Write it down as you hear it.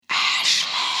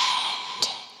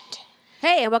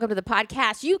Hey, and welcome to the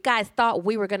podcast. You guys thought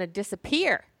we were going to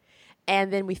disappear,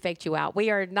 and then we faked you out.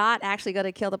 We are not actually going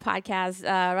to kill the podcast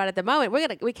right at the moment.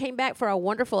 We came back for a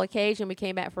wonderful occasion. We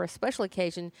came back for a special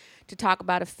occasion to talk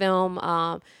about a film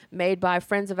made by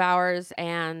friends of ours,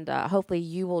 and hopefully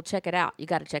you will check it out. You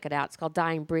got to check it out. It's called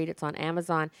Dying Breed. It's on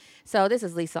Amazon. So this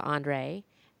is Lisa Andre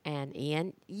and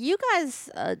Ian. You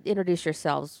guys introduce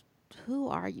yourselves. Who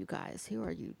are you guys? Who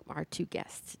are you? Our two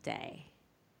guests today.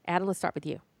 Adam, let's start with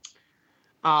you.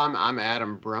 I'm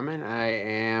Adam Brumman. I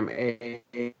am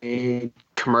a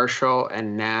commercial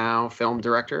and now film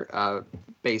director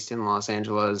based in Los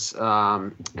Angeles,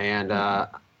 and I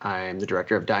am the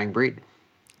director of Dying Breed.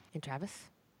 And Travis?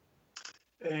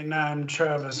 And I'm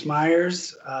Travis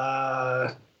Myers,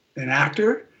 an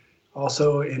actor,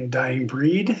 also in Dying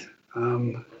Breed,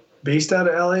 based out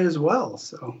of LA as well.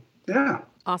 So, yeah.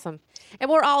 Awesome. And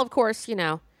we're all, of course,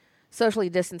 socially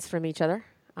distanced from each other.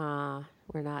 We're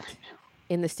not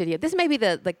in the studio. This may be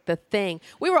the thing.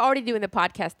 We were already doing the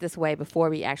podcast this way before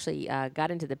we actually got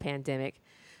into the pandemic,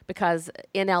 because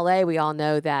in LA we all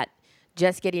know that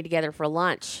just getting together for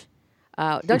lunch.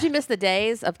 Don't you miss the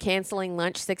days of canceling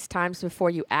lunch 6 times before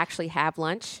you actually have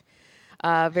lunch?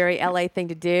 Very LA thing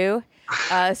to do.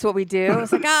 That's what we do.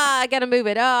 It's like, I got to move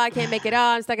it. I can't make it.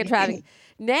 I'm stuck in traffic.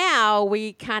 Now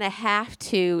we kind of have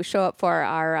to show up for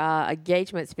our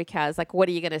engagements because, what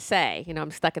are you going to say?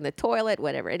 I'm stuck in the toilet,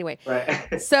 whatever. Anyway,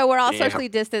 Right. So we're all socially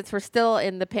distanced. We're still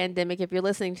in the pandemic. If you're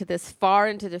listening to this far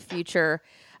into the future,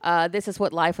 this is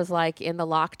what life was like in the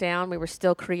lockdown. We were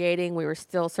still creating, we were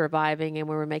still surviving, and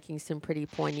we were making some pretty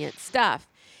poignant stuff.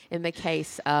 In the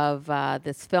case of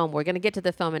this film, we're going to get to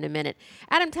the film in a minute.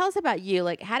 Adam, tell us about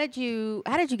you. How did you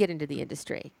get into the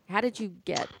industry? How did you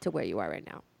get to where you are right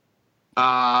now?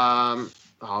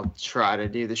 I'll try to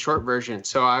do the short version.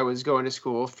 So I was going to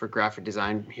school for graphic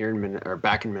design here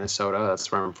back in Minnesota.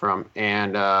 That's where I'm from,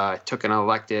 and took an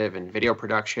elective in video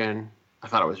production. I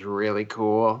thought it was really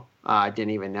cool. I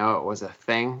didn't even know it was a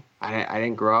thing. I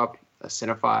didn't grow up a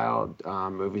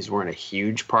cinephile. Movies weren't a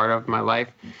huge part of my life,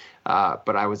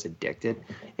 but I was addicted.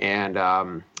 And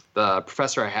the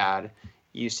professor I had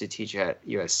used to teach at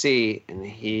USC, and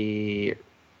he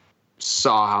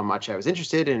saw how much I was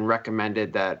interested and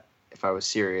recommended that if I was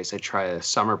serious, I try a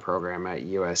summer program at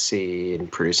USC in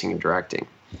producing and directing.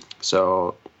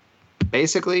 So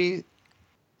basically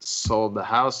sold the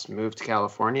house, moved to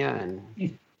California,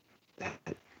 and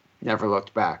never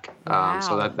looked back. Wow.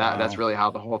 So that's really how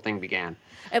the whole thing began.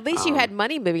 At least you had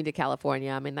money moving to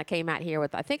California. I mean, I came out here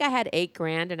with, I think I had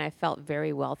 $8,000, and I felt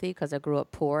very wealthy because I grew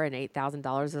up poor, and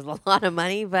 $8,000 is a lot of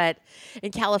money. But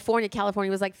in California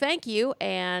was like, thank you,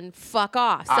 and fuck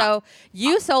off. So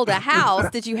you sold a house.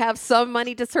 Did you have some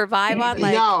money to survive on?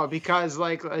 No, because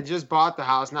I just bought the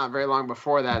house not very long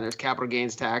before that. And there's capital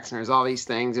gains tax, and there's all these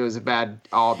things. It was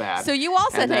all bad. So you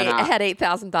also had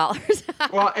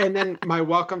 $8,000. Well, and then my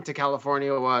welcome to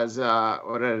California was,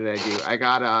 what did I do?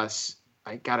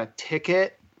 I got a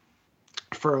ticket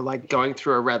for going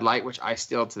through a red light, which I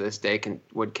still to this day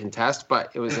would contest,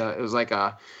 but it was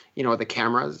the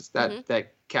cameras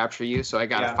that capture you. So I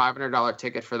got a $500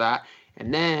 ticket for that.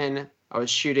 And then I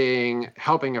was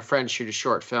helping a friend shoot a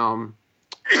short film,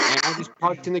 and I just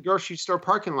parked in the grocery store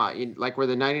parking lot, where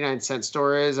the 99-cent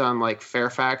store is on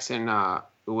Fairfax and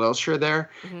Wilshire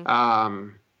there. Mm-hmm.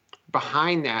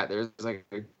 Behind that, there's a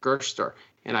grocery store,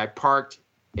 and I parked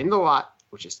in the lot,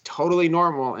 which is totally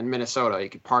normal in Minnesota. You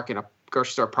can park in a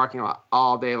grocery store parking lot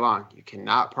all day long. You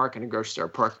cannot park in a grocery store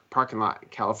parking lot in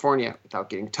California without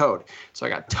getting towed. So I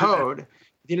got towed. At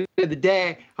the end of the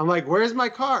day, I'm like, where's my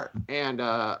car? And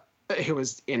it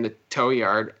was in the tow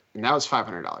yard, and that was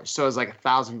 $500. So it was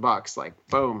 $1,000,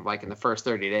 boom, in the first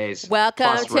 30 days.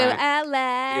 Welcome to rent.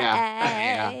 LA.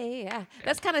 Yeah.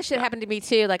 That's kind of shit happened to me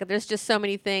too. There's just so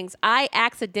many things. I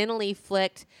accidentally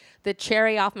flicked the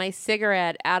cherry off my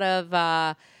cigarette out of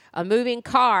a moving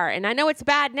car, and I know it's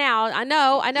bad now. I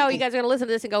know you guys are gonna listen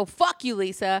to this and go, "Fuck you,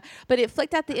 Lisa," but it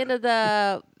flicked out the end of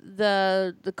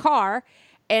the car.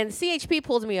 And CHP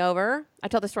pulls me over. I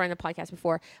told the story in the podcast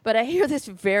before, but I hear this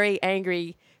very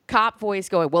angry cop voice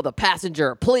going, "Will the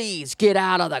passenger please get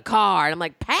out of the car?" And I'm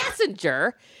like,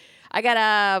 "Passenger?" I got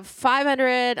a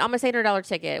almost $800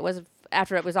 ticket. It was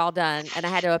after it was all done, and I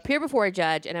had to appear before a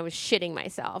judge, and I was shitting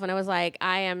myself. And I was like,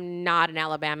 I am not in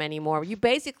Alabama anymore. You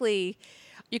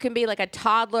can be a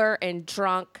toddler and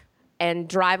drunk and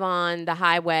drive on the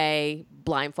highway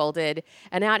blindfolded.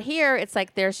 And out here, it's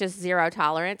there's just zero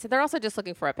tolerance. And they're also just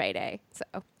looking for a payday. So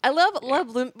I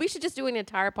love we should just do an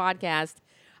entire podcast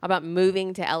about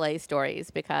moving to LA stories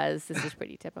because this is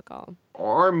pretty typical.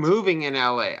 Or moving in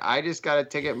LA. I just got a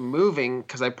ticket moving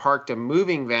because I parked a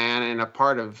moving van in a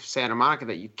part of Santa Monica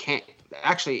that you can't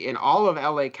actually in all of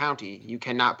LA County, you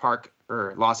cannot park,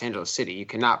 or Los Angeles City, you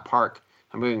cannot park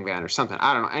a moving van or something.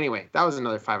 I don't know. Anyway, that was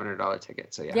another $500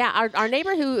 ticket. So yeah. Yeah, our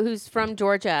neighbor who's from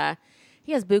Georgia,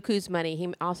 he has buku's money.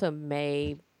 He also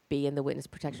may be in the witness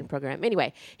protection program.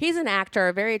 Anyway, he's an actor,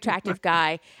 a very attractive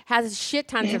guy, has shit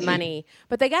tons of money,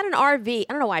 but they got an RV.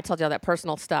 I don't know why I told you all that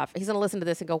personal stuff. He's going to listen to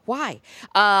this and go, why?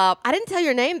 I didn't tell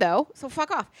your name, though, so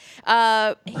fuck off.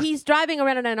 He's driving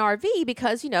around in an RV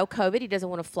because, COVID, he doesn't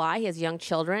want to fly. He has young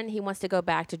children. He wants to go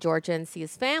back to Georgia and see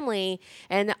his family.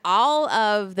 And all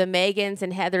of the Megans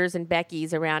and Heathers and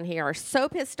Beckys around here are so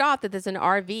pissed off that there's an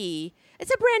RV.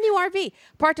 It's a brand new RV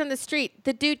parked on the street.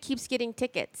 The dude keeps getting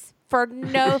tickets for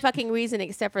no fucking reason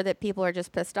except for that people are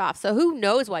just pissed off. So who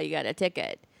knows why you got a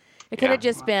ticket? It could have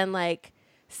just been like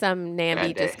some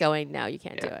NAMBY just going, no, you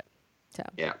can't do it. So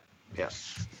yeah.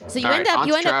 So you end up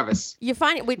Travis. You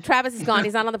find Travis is gone.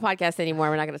 He's not on the podcast anymore.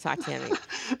 We're not going to talk to him.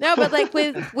 No, but like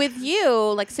with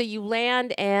you, like so you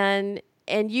land and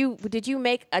did you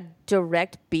make a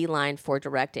direct beeline for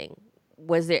directing?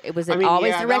 Was it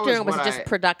always directing or was it just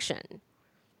production?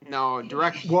 No,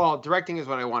 directing is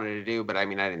what I wanted to do, but I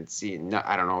mean, I didn't see,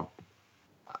 I don't know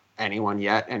anyone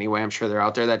yet. Anyway, I'm sure they're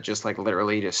out there that just like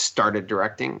literally just started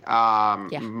directing.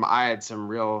 I had some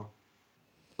real,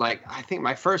 like, I think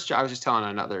my first job, I was just telling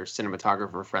another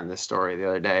cinematographer friend this story the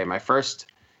other day. My first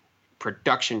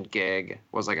production gig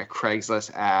was like a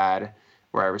Craigslist ad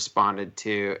where I responded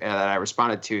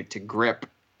to Grip.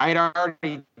 I had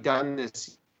already done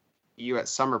this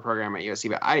summer program at USC,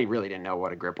 but I really didn't know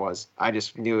what a grip was. I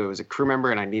just knew it was a crew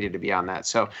member and I needed to be on that.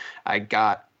 So I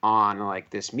got on like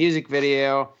this music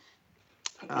video,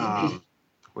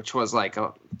 which was like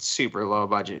a super low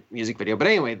budget music video. But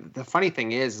anyway, the funny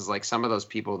thing is like some of those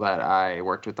people that I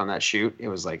worked with on that shoot, it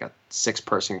was like a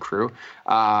 6-person crew.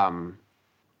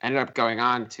 Ended up going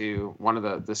on to one of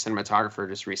the cinematographer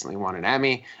just recently won an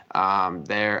Emmy.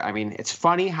 I mean, it's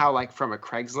funny how like from a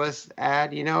Craigslist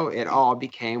ad, it all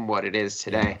became what it is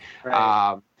today.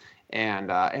 Right. And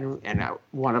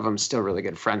one of them still really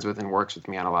good friends with and works with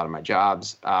me on a lot of my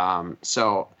jobs.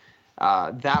 So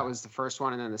that was the first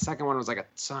one, and then the second one was like I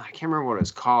can't remember what it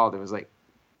was called. It was like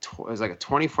a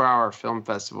 24-hour film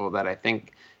festival that I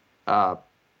think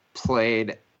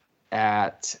played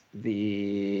at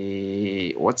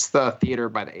what's the theater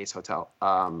by the Ace Hotel?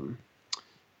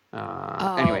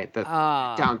 Anyway,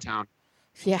 downtown.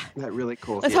 Yeah. That really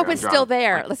cool. Let's hope it's still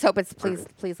there. Let's hope it's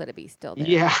please let it be still there.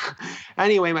 Yeah.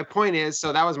 Anyway, my point is,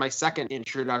 so that was my second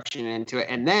introduction into it.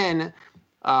 And then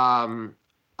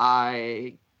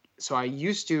I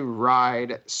used to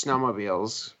ride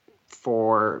snowmobiles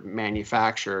for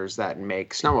manufacturers that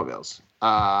make snowmobiles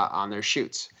on their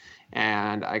shoots.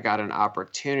 And I got an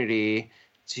opportunity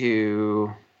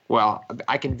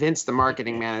I convinced the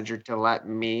marketing manager to let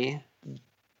me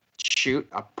shoot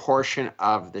a portion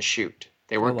of the shoot.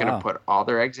 They weren't going to put all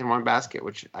their eggs in one basket,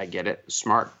 which I get it,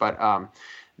 smart, but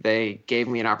they gave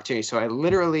me an opportunity. So I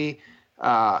literally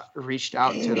reached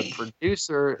out to the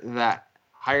producer that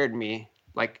hired me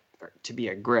like to be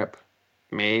a grip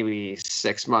maybe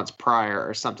 6 months prior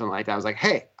or something like that. I was like,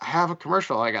 hey, I have a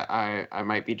commercial I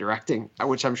might be directing,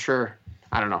 which I'm sure,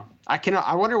 I don't know.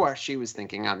 I wonder what she was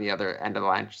thinking on the other end of the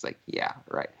line. She's like, yeah,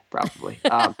 right, probably.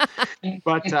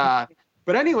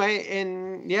 But anyway,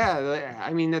 and yeah,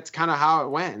 I mean, that's kind of how it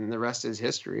went, and the rest is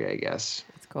history, I guess.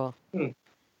 That's cool.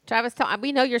 Travis,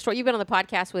 we know your story. You've been on the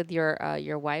podcast with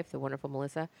your wife, the wonderful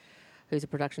Melissa, who's a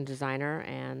production designer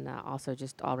and also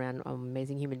just all-around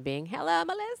amazing human being. Hello,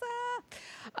 Melissa.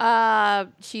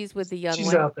 She's with the young one.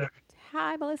 She's out there.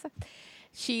 Hi, Melissa.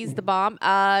 She's the bomb.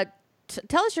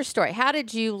 Tell us your story. How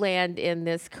did you land in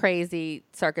this crazy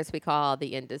circus we call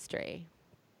the industry?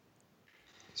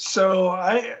 So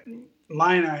I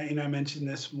mentioned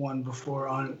this one before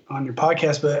on your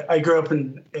podcast, but I grew up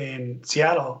in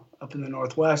Seattle, up in the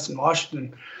Northwest in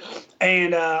Washington,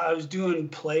 and I was doing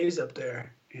plays up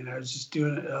there, and I was just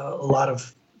doing a lot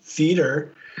of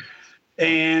theater,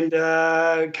 and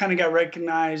kind of got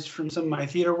recognized from some of my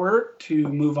theater work to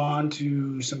move on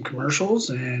to some commercials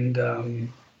and some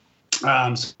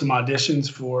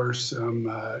auditions for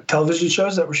some television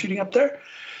shows that we're shooting up there.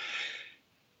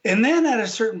 And then at a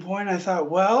certain point, I thought,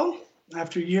 well,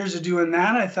 after years of doing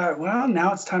that, I thought, well,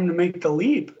 now it's time to make the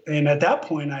leap. And at that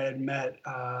point, I had met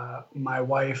my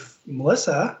wife,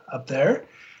 Melissa, up there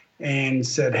and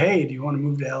said, hey, do you want to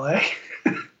move to LA?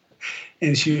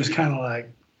 And she was kind of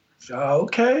like,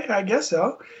 okay, I guess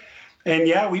so. And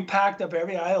yeah, we packed up I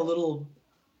had a little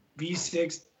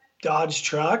V6 Dodge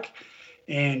truck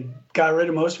and got rid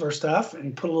of most of our stuff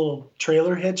and put a little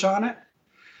trailer hitch on it.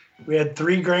 We had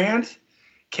 $3,000,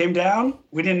 came down.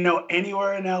 We didn't know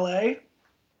anywhere in LA.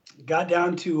 Got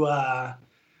down to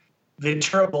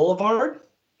Ventura Boulevard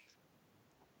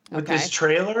with this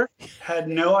trailer. Had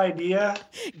no idea.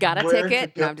 Got a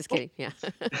ticket? No, I'm just kidding. Yeah.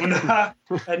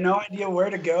 Had no idea where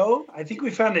to go. I think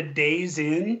we found a Days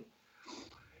Inn,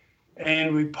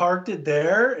 and we parked it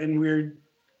there, and we were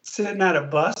sitting at a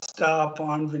bus stop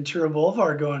on Ventura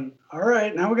Boulevard going, all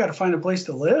right, now we got to find a place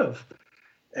to live.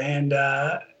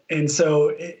 And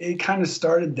so it kind of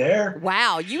started there.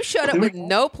 Wow. You showed up with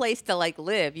no place to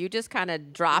live. You just kind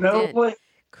of dropped in.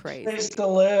 Crazy. Place to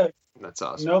live. That's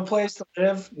awesome. No place to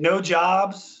live, no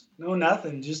jobs, no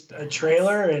nothing, just a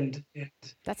trailer and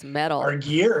that's metal. Our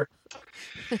gear.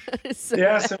 So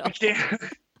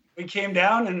we came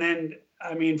down, and then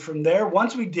from there,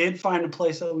 once we did find a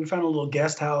place, we found a little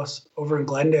guest house over in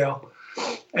Glendale,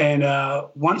 and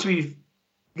once we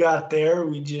got there,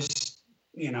 we just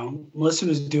Melissa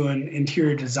was doing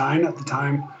interior design at the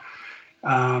time,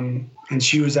 and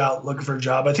she was out looking for a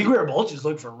job. I think we were both just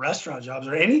looking for restaurant jobs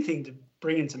or anything to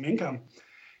bring in some income.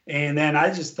 And then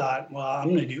I just thought, well, I'm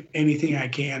going to do anything I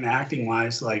can acting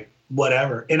wise,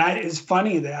 whatever. And it's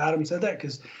funny that Adam said that,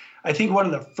 because I think one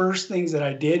of the first things that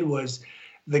I did was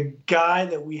the guy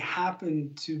that we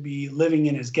happened to be living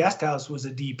in his guest house was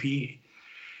a DP,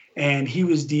 and he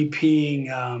was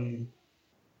DPing,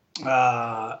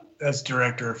 as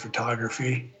director of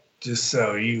photography, just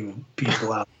so you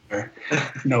people out there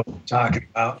know what I'm talking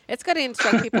about. It's good to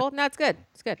instruct people. No, it's good.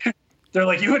 It's good. They're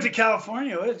like, you went to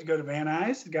California. What, did you go to Van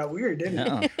Nuys? It got weird, didn't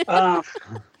it? I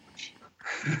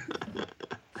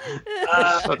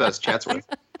thought that was Chatsworth.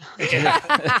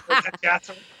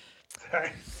 Chatsworth.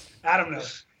 Sorry. Adam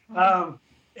knows.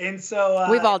 And so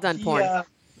we've all done porn.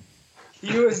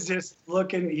 He was just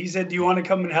looking. He said, do you want to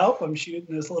come and help? I'm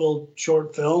shooting this little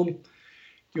short film. Do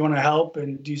you want to help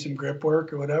and do some grip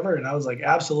work or whatever? And I was like,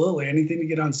 absolutely, anything to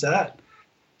get on set.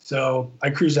 So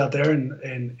I cruised out there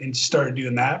and started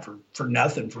doing that for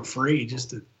nothing, for free,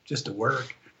 just to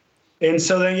work. And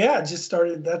so then, it just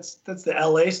started. That's the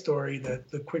LA story,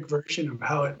 the quick version of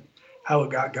how it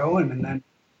got going. And then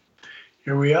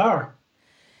here we are.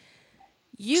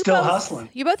 Still hustling.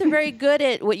 You both are very good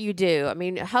at what you do.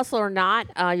 Hustle or not,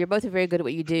 you're both very good at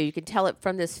what you do. You can tell it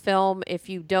from this film. If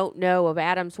you don't know of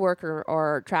Adam's work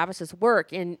or Travis's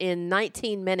work, in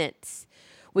 19 minutes,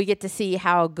 we get to see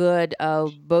how good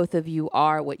both of you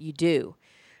are at what you do.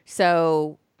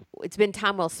 So it's been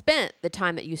time well spent, the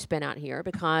time that you spent out here,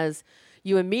 because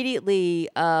you immediately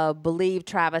believe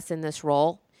Travis in this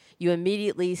role. You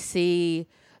immediately see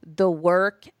the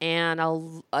work and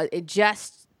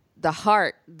just the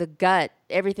heart, the gut,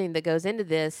 everything that goes into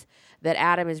this that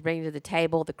Adam is bringing to the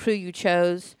table, the crew you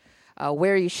chose,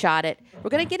 where you shot it. We're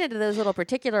going to get into those little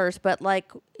particulars, but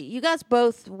you guys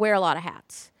both wear a lot of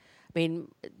hats.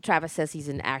 Travis says he's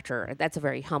an actor. That's a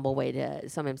very humble way to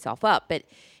sum himself up, but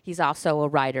he's also a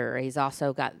writer. He's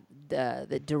also got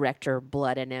the director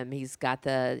blood in him. He's got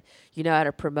how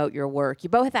to promote your work.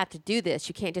 You both have to do this.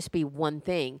 You can't just be one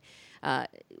thing.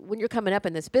 When you're coming up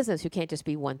in this business, you can't just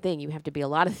be one thing. You have to be a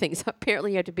lot of things.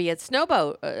 Apparently, you have to be a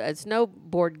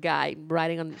snowboard guy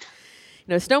riding on,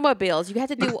 snowmobiles. You have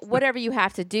to do whatever you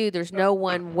have to do. There's no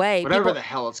one way. Whatever the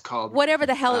hell it's called. Whatever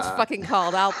the hell it's fucking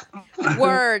called.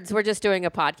 Words. We're just doing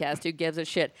a podcast. Who gives a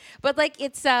shit? But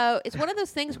it's one of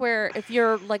those things where if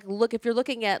you're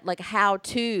looking at how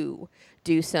to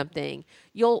do something,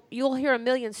 you'll hear a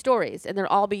million stories, and they'll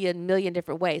all be in a million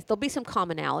different ways. There'll be some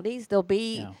commonalities. There'll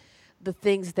be the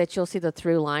things that you'll see the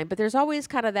through line, but there's always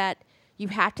kind of that you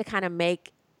have to kind of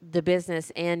make the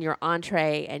business and your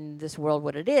entree and this world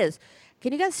what it is.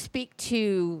 Can you guys speak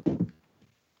to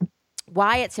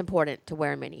why it's important to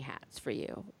wear many hats for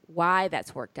you? Why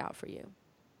that's worked out for you?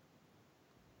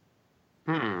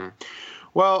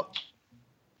 Well,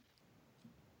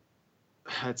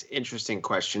 that's an interesting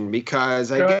question,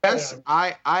 because I guess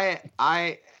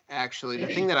I actually, the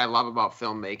thing that I love about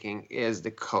filmmaking is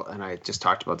and I just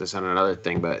talked about this on another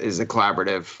thing, but is the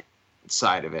collaborative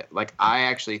side of it. I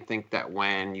actually think that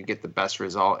when you get the best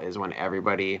result is when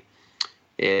everybody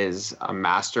is a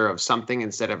master of something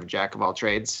instead of a jack of all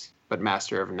trades, but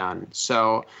master of none.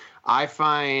 So I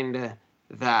find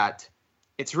that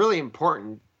it's really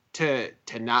important to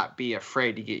not be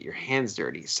afraid to get your hands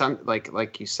dirty. Some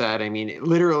like you said,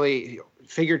 literally,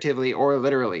 figuratively or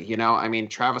literally,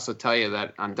 Travis will tell you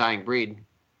that on Dying Breed,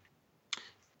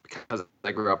 because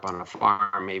I grew up on a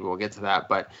farm, maybe we'll get to that,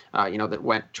 but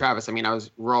Travis, I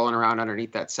was rolling around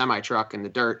underneath that semi truck in the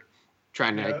dirt,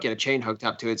 trying to get a chain hooked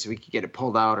up to it so we could get it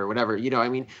pulled out or whatever. You know, I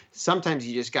mean, sometimes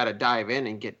you just got to dive in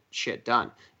and get shit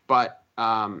done. But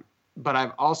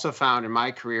I've also found in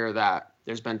my career that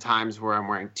there's been times where I'm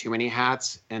wearing too many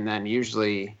hats, and then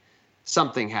usually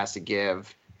something has to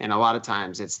give. And a lot of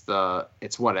times it's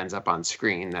what ends up on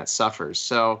screen that suffers.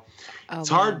 So it's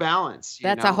hard balance.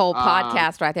 That's a whole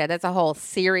podcast right there. That's a whole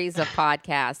series of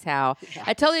podcasts.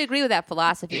 I totally agree with that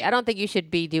philosophy. I don't think you should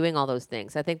be doing all those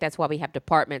things. I think that's why we have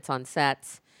departments on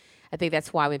sets. I think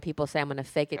that's why when people say, I'm going to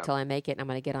fake it till I make it and I'm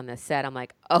going to get on the set, I'm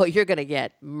like, oh, you're going to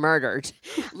get murdered.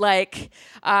 Like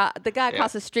the guy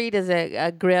across the street is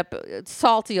a grip,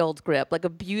 salty old grip, like a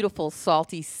beautiful,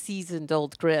 salty, seasoned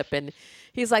old grip. And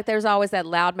he's like, there's always that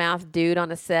loudmouth dude on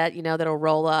the set, you know, that'll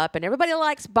roll up. And everybody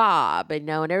likes Bob, you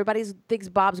know, and everybody thinks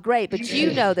Bob's great. But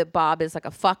you know that Bob is like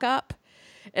a fuck up.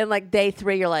 And like day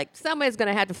 3, you're like, somebody's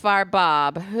going to have to fire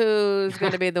Bob. Who's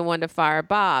going to be the one to fire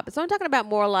Bob? So I'm talking about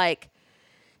more like,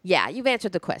 yeah, you've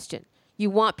answered the question. You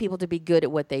want people to be good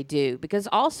at what they do because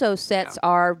also sets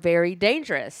are very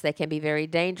dangerous. They can be very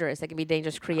dangerous. They can be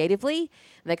dangerous creatively.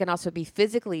 They can also be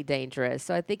physically dangerous.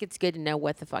 So I think it's good to know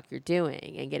what the fuck you're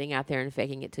doing and getting out there and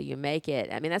faking it till you make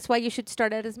it. I mean, that's why you should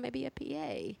start out as maybe a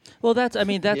PA. Well,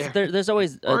 there's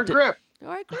always or a grip.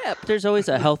 Or a grip. There's always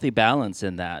a healthy balance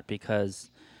in that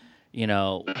because, you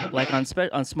know, like on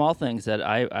small things that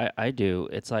I do,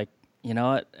 it's like, you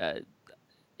know what,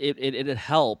 it'd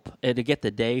help. It'd get the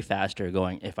day faster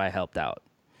going if I helped out.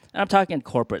 And I'm talking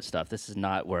corporate stuff. This is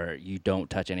not where you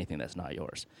don't touch anything that's not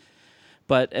yours.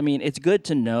 But, I mean, it's good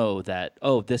to know that,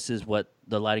 oh, this is what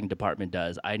the lighting department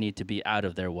does. I need to be out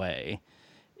of their way.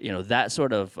 You know, that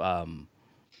sort of,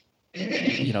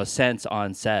 sense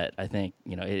on set, I think,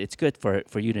 you know, it's good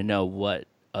for you to know what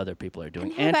other people are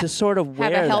doing and to sort of wear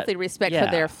have a healthy respect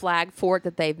for their flag fort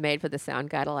that they've made for the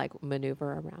sound guy to, like,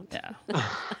 maneuver around. Yeah.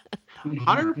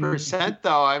 100%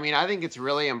 though. I mean, I think it's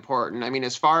really important. I mean,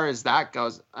 as far as that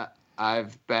goes,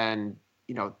 I've been,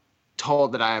 you know,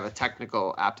 told that I have a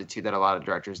technical aptitude that a lot of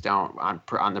directors don't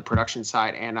on the production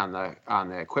side and on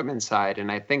the equipment side.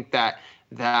 And I think that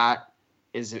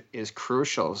is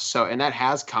crucial. So, and that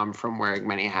has come from wearing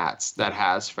many hats. That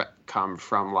has come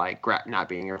from like not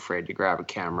being afraid to grab a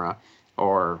camera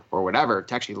or whatever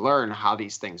to actually learn how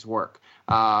these things work.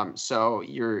 So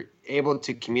you're able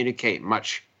to communicate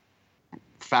much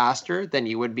faster than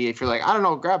you would be if you're like, I don't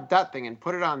know, grab that thing and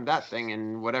put it on that thing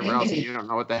and whatever else. You don't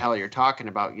know what the hell you're talking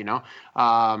about, you know?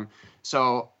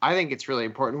 So I think it's really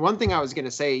important. One thing I was going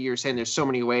to say, you're saying there's so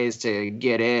many ways to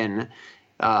get in.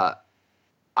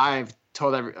 I've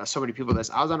told so many people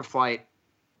this. I was on a flight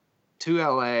to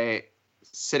LA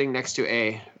sitting next to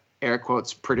a air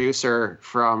quotes producer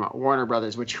from Warner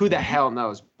Brothers, which who the hell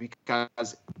knows?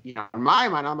 Because, you know, in my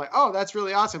mind, I'm like, oh, that's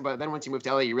really awesome. But then once you move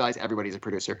to LA, you realize everybody's a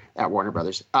producer at Warner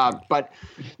Brothers. But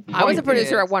I was a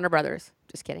producer at Warner Brothers.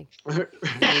 Just kidding.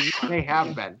 You may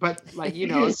have been, but like, you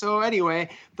know, so anyway,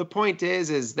 the point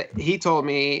is that he told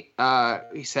me,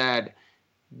 he said,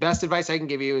 best advice I can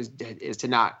give you is to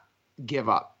not give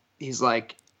up. He's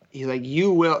like,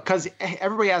 you will, because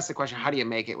everybody asks the question, how do you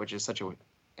make it? Which is such a,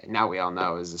 now we all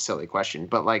know is a silly question,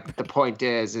 but like the point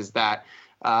is that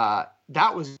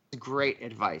that was great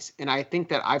advice. And I think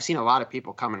that I've seen a lot of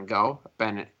people come and go. I've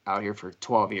been out here for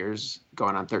 12 years,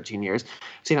 going on 13 years.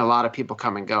 I've seen a lot of people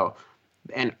come and go.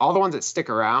 And all the ones that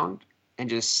stick around and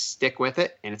just stick with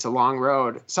it, and it's a long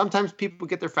road. Sometimes people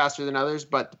get there faster than others,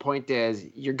 but the point is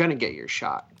you're going to get your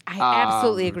shot. I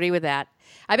absolutely agree with that.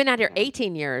 I've been out here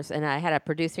 18 years, and I had a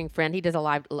producing friend. He did a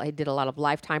lot of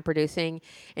Lifetime producing,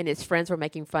 and his friends were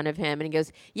making fun of him. And he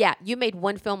goes, yeah, you made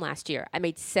one film last year. I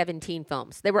made 17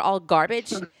 films. They were all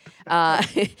garbage.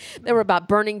 They were about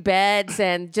burning beds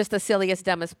and just the silliest,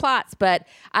 dumbest plots. But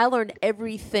I learned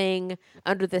everything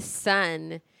under the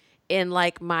sun in,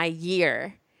 like, my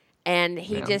year. And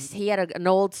he had an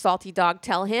old salty dog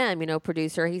tell him, you know,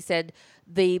 producer, he said,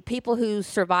 the people who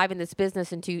survive in this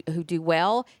business and who do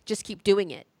well, just keep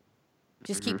doing it.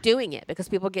 Just keep doing it because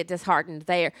people get disheartened.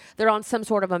 They're on some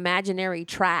sort of imaginary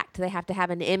tract. They have to have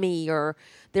an Emmy or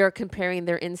they're comparing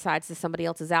their insides to somebody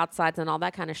else's outsides and all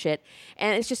that kind of shit.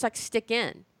 And it's just like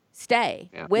stay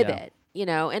with it, you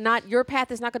know, and not your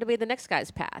path is not going to be the next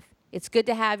guy's path. It's good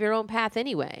to have your own path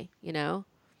anyway, you know.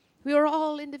 We are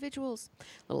all individuals.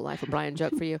 Little Life of Brian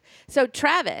joke for you. So,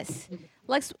 Travis,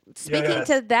 like speaking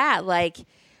to that, like,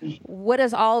 what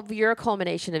has all of your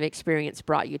culmination of experience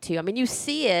brought you to? I mean, you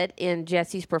see it in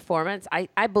Jesse's performance.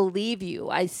 I believe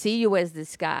you. I see you as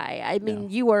this guy. I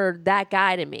mean, you are that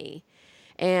guy to me.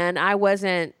 And I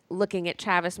wasn't looking at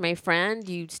Travis, my friend.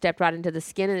 You stepped right into the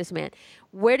skin of this man.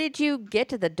 Where did you get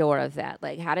to the door of that?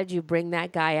 Like, how did you bring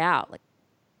that guy out? Like,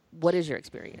 what is your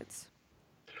experience?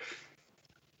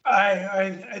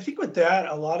 I think with that,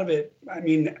 a lot of it, I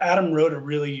mean, Adam wrote a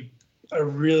really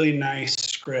nice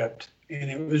script, and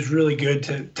it was really good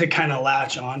to kind of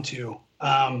latch onto.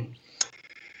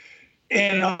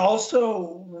 And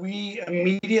also, we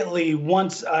immediately,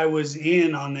 once I was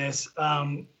in on this,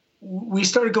 we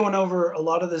started going over a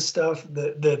lot of this stuff,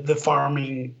 the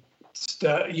farming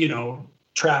stuff,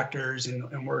 tractors,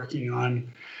 and working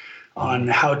on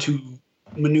how to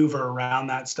maneuver around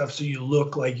that stuff so you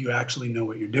look like you actually know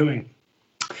what you're doing.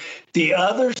 The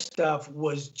other stuff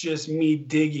was just me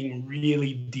digging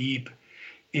really deep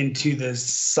into the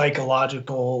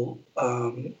psychological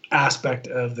aspect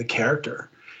of the character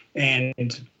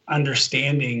and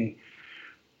understanding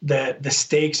that the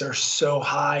stakes are so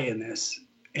high in this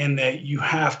and that you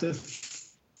have to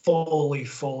fully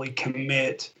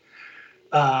commit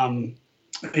and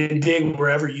dig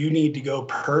wherever you need to go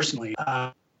personally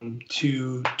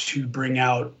to bring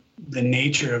out the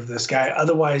nature of this guy.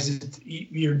 Otherwise,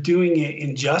 you're doing it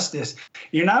injustice.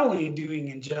 You're not only doing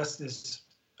injustice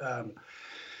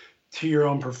to your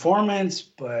own performance,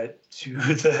 but to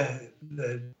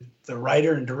the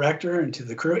writer and director and to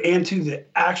the crew and to the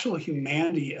actual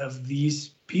humanity of these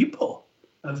people,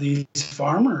 of these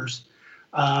farmers.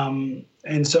 And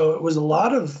so it was a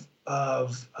lot of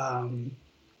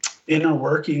inner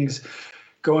workings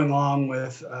going along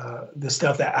with the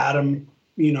stuff that Adam,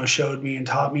 showed me and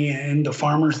taught me, and the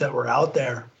farmers that were out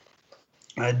there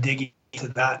digging to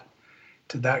that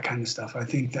kind of stuff. I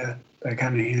think that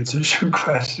kind of answers your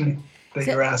question that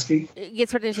you're asking. It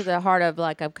gets right into the heart of,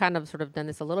 like, I've kind of sort of done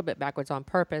this a little bit backwards on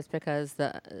purpose because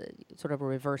the sort of a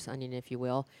reverse onion, if you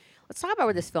will. Let's talk about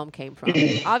where this film came from.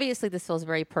 Obviously, this feels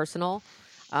very personal.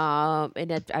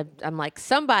 And I'm like,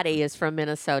 somebody is from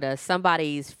Minnesota,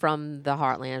 somebody's from the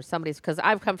heartland, because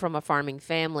I've come from a farming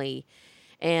family.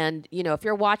 And, if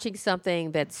you're watching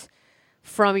something that's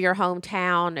from your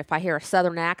hometown, if I hear a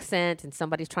Southern accent and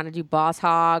somebody's trying to do Boss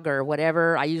Hog or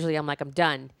whatever, I'm like, I'm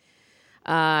done.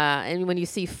 And when you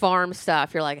see farm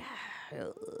stuff, you're like,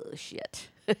 oh, shit.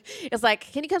 It's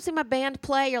like, can you come see my band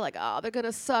play? You're like, oh, they're going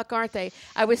to suck, aren't they?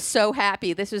 I was so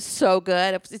happy. This was so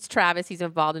good. It's Travis. He's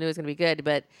involved. I knew it was going to be good.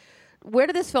 But where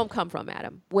did this film come from,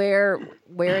 Adam? Where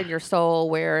in your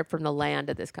soul, where from the land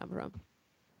did this come from?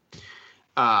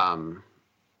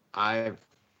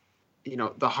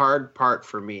 The hard part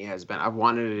for me has been I've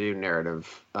wanted to do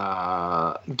narrative,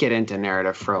 get into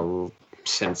narrative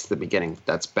since the beginning.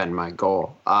 That's been my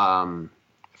goal.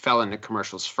 Fell into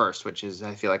commercials first, which is,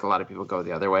 I feel like a lot of people go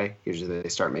the other way. Usually they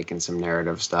start making some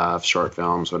narrative stuff, short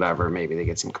films, whatever. Maybe they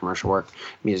get some commercial work,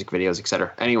 music videos,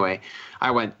 etc. Anyway, I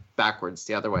went backwards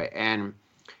the other way. And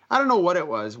I don't know what it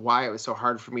was, why it was so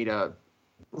hard for me to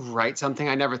write something.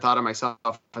 I never thought of myself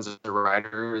as a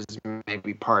writer as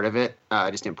maybe part of it. I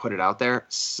just didn't put it out there.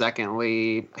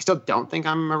 Secondly, I still don't think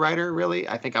I'm a writer, really.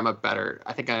 I think I'm better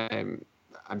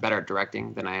at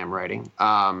directing than I am writing.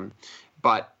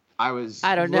 But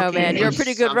I don't know, man. You're a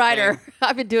pretty good writer.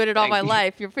 I've been doing it all my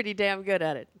life. You're pretty damn good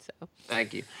at it. So.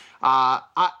 Thank you.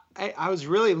 I was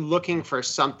really looking for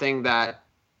something that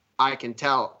I can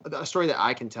tell, a story that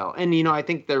I can tell. And, I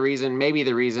think the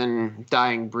reason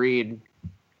Dying Breed,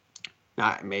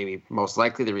 most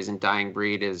likely the reason Dying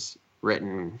Breed is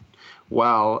written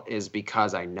well is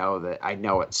because I know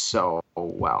it so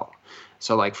well.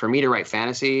 So, like, for me to write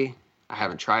fantasy, I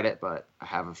haven't tried it, but I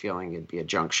have a feeling it'd be a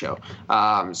junk show.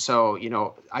 So,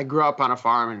 I grew up on a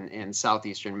farm in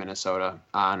southeastern Minnesota,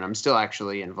 and I'm still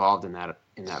actually involved in that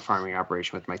farming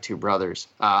operation with my two brothers.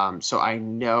 So I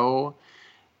know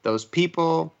those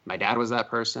people. My dad was that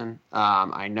person.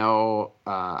 I know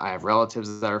I have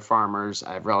relatives that are farmers.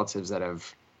 I have relatives that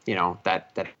have,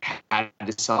 that had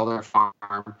to sell their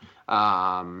farm.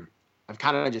 I've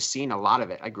kind of just seen a lot of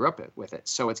it. I grew up with it.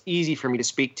 So it's easy for me to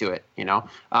speak to it,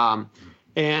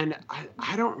 and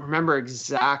I don't remember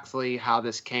exactly how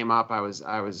this came up. It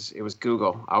was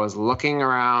Google. I was looking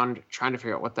around trying to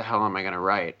figure out what the hell am I going to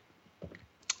write.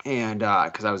 And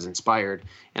because I was inspired,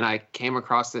 and I came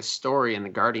across this story in The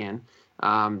Guardian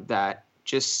that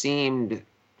just seemed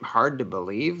hard to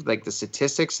believe. Like the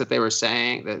statistics that they were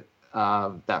saying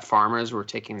that farmers were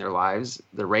taking their lives,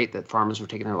 the rate that farmers were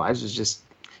taking their lives was just,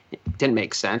 it didn't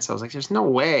make sense. I was like, there's no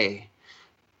way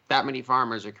that many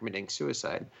farmers are committing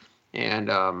suicide. And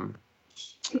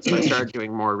so I started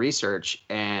doing more research,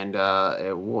 and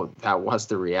that was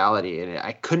the reality. And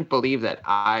I couldn't believe that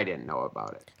I didn't know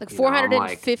about it. Like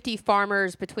 450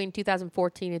 farmers between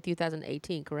 2014 and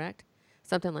 2018, correct?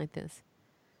 Something like this.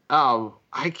 Oh,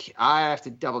 I have to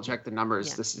double check the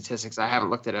numbers, the statistics. I haven't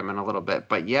looked at them in a little bit,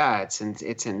 but yeah, it's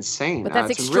insane. But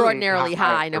that's extraordinarily really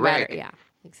high, no matter. Yeah,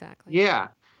 exactly. Yeah.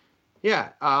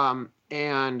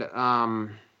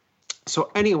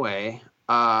 So anyway,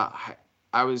 I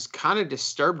was kind of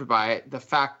disturbed by it, the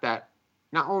fact that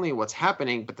not only what's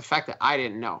happening, but the fact that I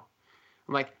didn't know.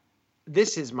 I'm like,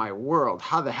 this is my world.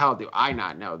 How the hell do I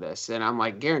not know this? And I'm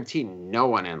like, guaranteed no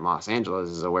one in Los Angeles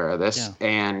is aware of this. Yeah.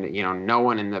 And, no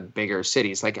one in the bigger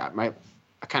cities. Like I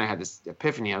kind of had this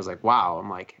epiphany. I was like, wow. I'm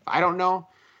like, if I don't know,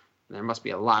 there must be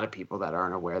a lot of people that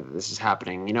aren't aware that this is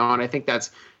happening, and I think that's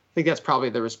probably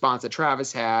the response that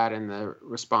Travis had, and the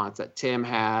response that Tim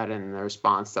had, and the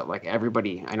response that like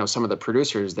everybody. I know some of the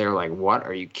producers, they're like, "What?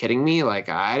 Are you kidding me? Like,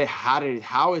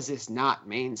 how is this not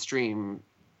mainstream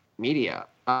media?"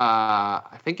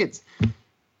 I think it's,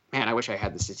 man, I wish I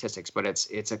had the statistics, but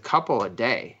it's a couple a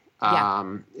day.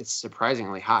 Yeah. It's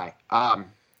surprisingly high.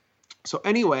 So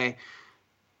anyway,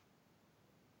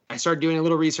 I started doing a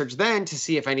little research then to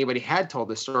see if anybody had told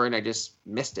the story, and I just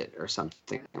missed it or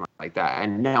something like that.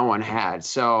 And no one had.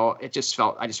 So it just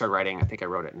felt, I just started writing. I think I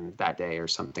wrote it in that day or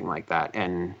something like that.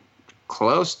 And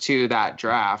close to that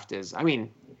draft is, I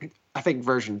think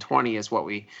version 20 is what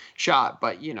we shot,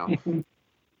 but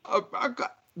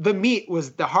the meat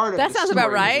was the heart of That the sounds about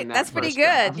story was right. in that That's pretty first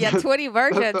good. draft. Yeah, 20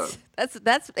 versions.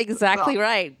 That's exactly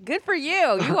right. Good for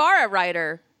you. You are a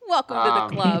writer. Welcome to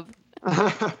the club.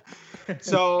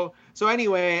 So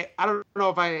anyway, I don't know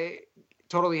if I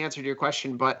totally answered your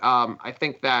question, but I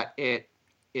think that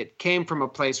it came from a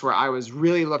place where I was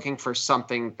really looking for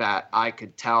something that I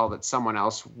could tell that someone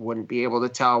else wouldn't be able to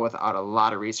tell without a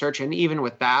lot of research. And even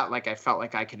with that, like I felt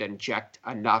like I could inject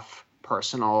enough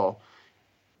personal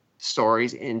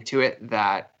stories into it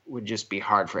that would just be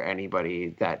hard for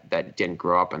anybody that didn't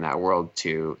grow up in that world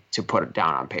to put it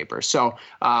down on paper. So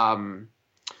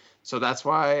so that's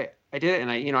why I did it.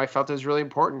 And I felt it was really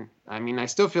important. I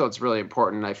still feel it's really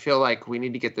important. I feel like we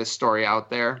need to get this story out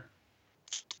there,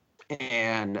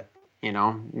 and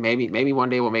maybe one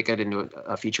day we'll make it into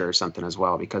a feature or something as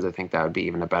well, because I think that would be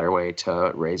even a better way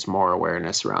to raise more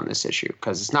awareness around this issue,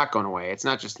 because it's not going away. It's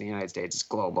not just in the United States, it's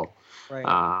global.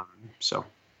 Right. So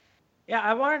Yeah,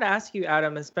 I wanted to ask you,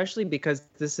 Adam, especially because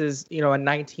this is, a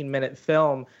 19-minute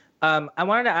film. I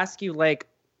wanted to ask you, like,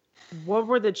 what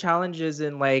were the challenges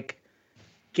in, like,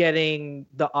 getting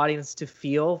the audience to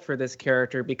feel for this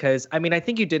character? Because, I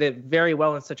think you did it very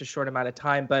well in such a short amount of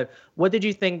time, but what did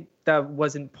you think that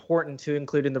was important to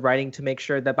include in the writing to make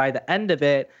sure that by the end of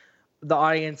it, the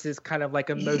audience is kind of, like,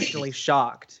 emotionally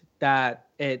shocked that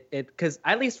because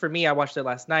at least for me, I watched it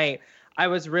last night, I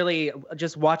was really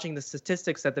just watching the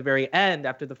statistics at the very end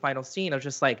after the final scene. I was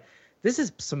just like, this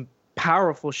is some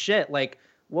powerful shit. Like,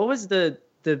 what was the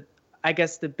I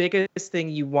guess the biggest thing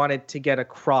you wanted to get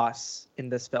across in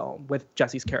this film with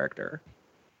Jesse's character?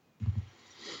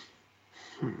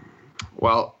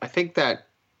 Well, I think that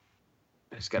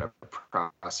I just got to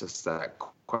process that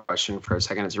question for a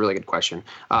second. It's a really good question.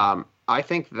 I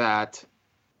think that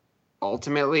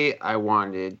ultimately I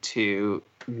wanted to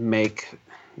make,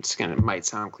 might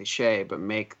sound cliche, but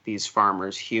make these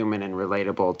farmers human and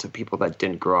relatable to people that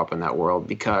didn't grow up in that world.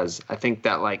 Because I think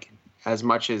that, like, as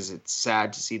much as it's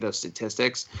sad to see those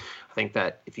statistics, I think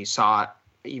that if you saw it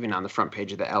even on the front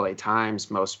page of the LA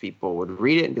Times, most people would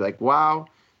read it and be like, wow,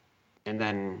 and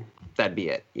then that'd be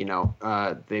it.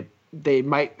 They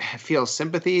might feel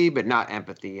sympathy, but not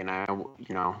empathy. And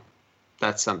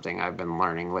that's something I've been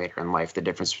learning later in life, the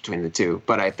difference between the two.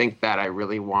 But I think that I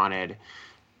really wanted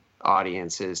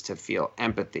audiences to feel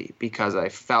empathy, because I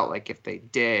felt like if they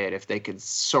could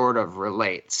sort of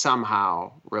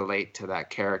somehow relate to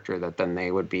that character, that then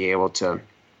they would be able to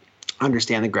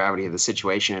understand the gravity of the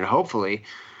situation. And hopefully,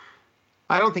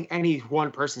 I don't think any one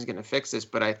person is going to fix this,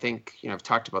 but I think, I've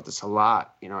talked about this a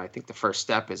lot. I think the first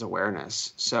step is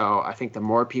awareness. So I think the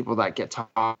more people that get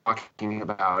talking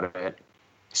about it,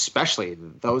 especially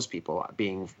those people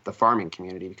being the farming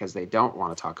community, because they don't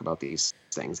want to talk about these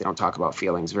things. They don't talk about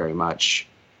feelings very much,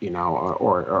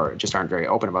 or just aren't very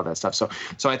open about that stuff. So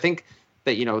I think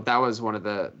that, that was one of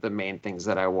the main things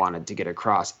that I wanted to get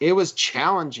across. It was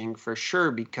challenging for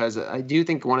sure, because I do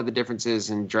think one of the differences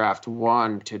in draft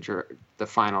one to the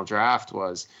final draft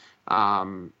was,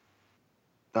 it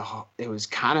was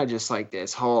kind of just like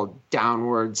this whole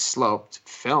downward sloped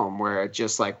film where it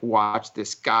just like watched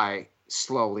this guy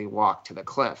slowly walk to the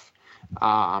cliff.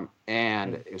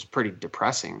 And it was pretty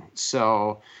depressing.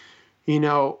 So,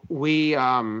 we,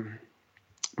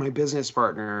 my business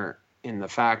partner in the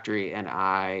factory and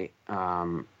I,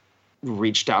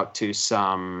 reached out to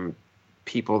some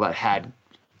people that had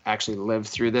actually lived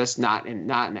through this, not in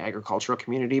the agricultural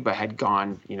community, but had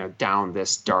gone, down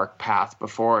this dark path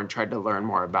before and tried to learn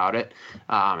more about it,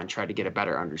 and tried to get a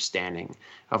better understanding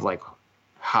of like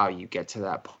how you get to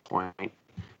that point.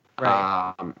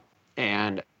 Right.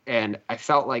 And And I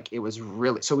felt like it was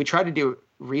really, so we tried to do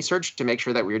research to make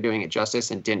sure that we were doing it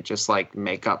justice and didn't just like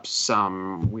make up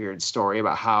some weird story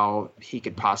about how he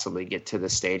could possibly get to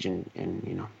this stage and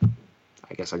you know,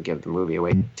 I guess I'll give the movie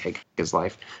away, take his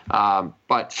life.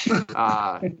 But you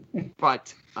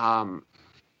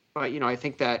know, I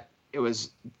think that it was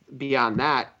beyond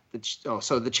that.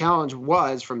 So the challenge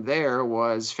was from there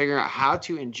was figuring out how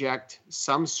to inject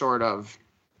some sort of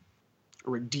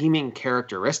redeeming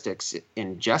characteristics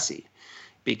in Jesse,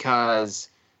 because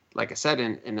like I said,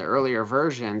 in the earlier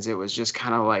versions, it was just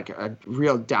kind of like a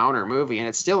real downer movie, and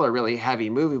it's still a really heavy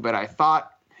movie. But I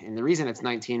thought, and the reason it's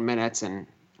 19 minutes, and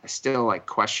I still like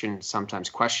sometimes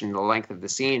question the length of the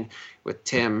scene with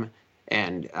Tim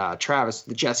and Travis,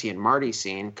 the Jesse and Marty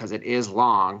scene, because it is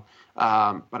long.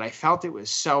 But I felt it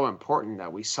was so important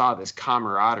that we saw this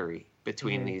camaraderie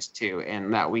between these two,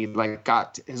 and that we like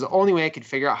is the only way I could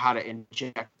figure out how to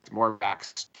inject more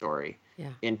backstory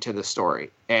into the story.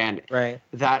 And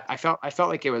that I felt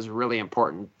like it was really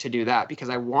important to do that, because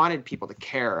I wanted people to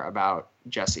care about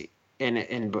Jesse.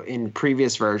 In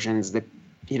previous versions, that,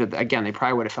 you know, again, they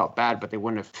probably would have felt bad, but they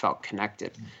wouldn't have felt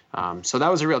connected. So that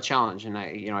was a real challenge, and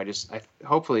I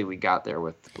hopefully we got there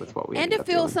with what we. And to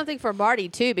feel something for Marty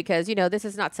too, because you know this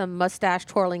is not some mustache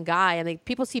twirling guy. I mean,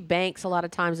 people see Banks a lot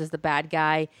of times as the bad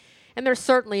guy, and there's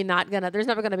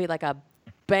never gonna be like a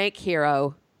bank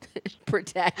hero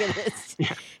protagonist.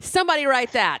 Somebody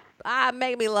write that.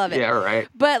 Make me love it. Yeah, right.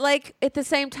 But like at the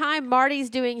same time,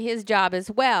 Marty's doing his job as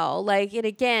well. Like, and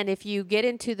again, if you get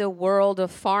into the world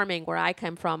of farming, where I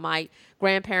come from, my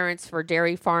grandparents were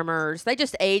dairy farmers. They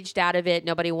just aged out of it.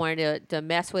 Nobody wanted to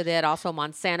mess with it. Also,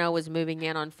 Monsanto was moving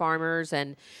in on farmers,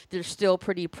 and they're still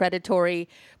pretty predatory.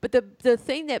 But the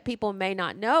thing that people may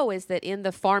not know is that in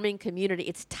the farming community,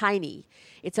 it's tiny.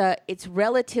 It's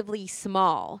relatively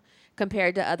small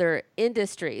compared to other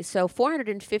industries. So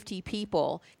 450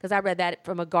 people, because I read that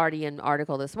from a Guardian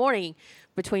article this morning,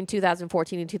 between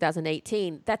 2014 and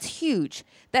 2018, that's huge.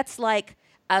 That's like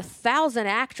 1,000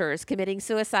 actors committing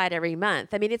suicide every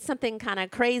month. I mean, it's something kind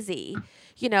of crazy.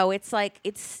 You know, it's like,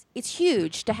 it's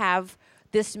huge to have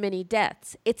this many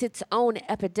deaths. It's its own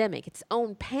epidemic, its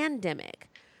own pandemic.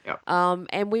 Yep.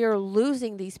 And we are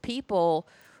losing these people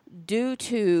due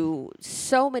to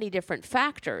so many different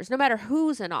factors, no matter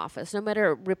who's in office, no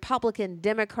matter Republican,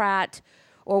 Democrat,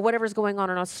 or whatever's going on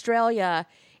in Australia.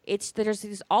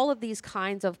 There's all of these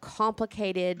kinds of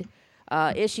complicated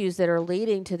issues that are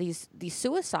leading to these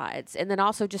suicides. And then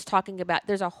also just talking about,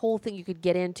 there's a whole thing you could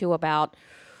get into about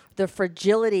the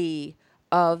fragility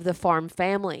of the farm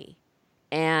family.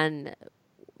 And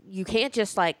you can't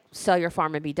just like sell your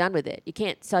farm and be done with it. You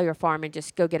can't sell your farm and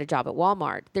just go get a job at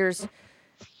Walmart.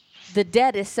 The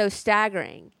debt is so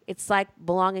staggering. It's like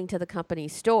belonging to the company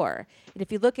store. And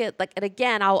if you look at, like, and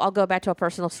again, I'll go back to a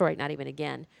personal story, not even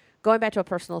again. Going back to a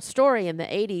personal story in the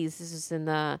 80s, this is in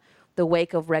the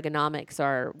wake of Reaganomics,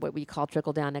 or what we call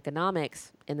trickle-down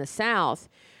economics in the South.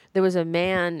 There was a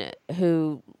man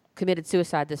who committed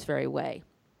suicide this very way.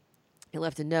 He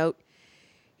left a note.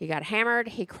 He got hammered.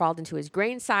 He crawled into his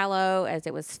grain silo as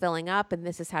it was filling up, and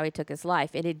this is how he took his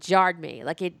life. And it jarred me.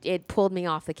 Like, it pulled me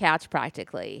off the couch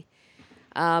practically.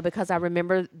 Because I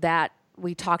remember that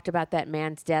we talked about that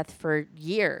man's death for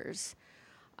years.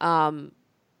 And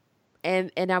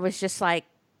I was just like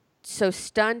so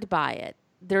stunned by it.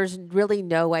 There's really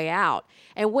no way out.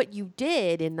 And what you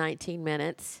did in 19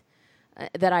 minutes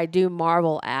that I do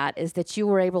marvel at is that you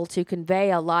were able to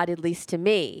convey a lot, at least to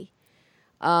me,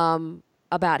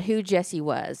 about who Jesse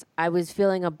was. I was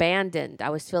feeling abandoned. I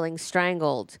was feeling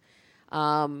strangled.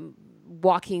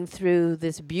 Walking through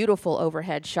this beautiful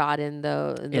overhead shot in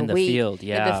the wheat, field,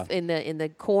 in the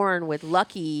corn with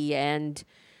Lucky, and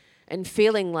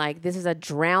feeling like this is a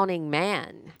drowning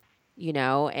man, you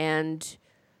know, and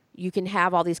you can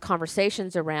have all these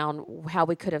conversations around how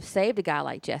we could have saved a guy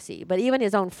like Jesse. But even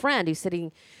his own friend who's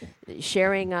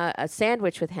sharing a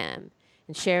sandwich with him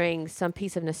and sharing some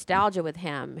piece of nostalgia with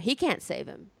him, he can't save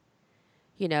him.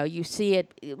 You know, you see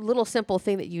it, little simple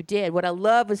thing that you did. What I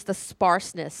love was the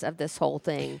sparseness of this whole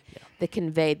thing that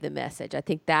conveyed the message. I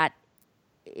think that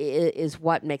is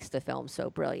what makes the film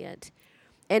so brilliant.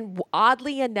 And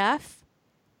oddly enough,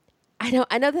 I know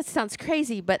that sounds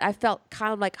crazy, but I felt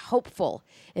kind of like hopeful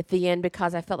at the end,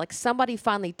 because I felt like somebody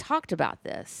finally talked about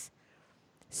this.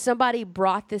 Somebody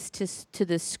brought this to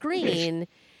the screen,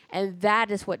 and that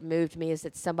is what moved me, is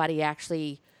that somebody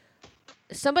who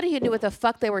knew what the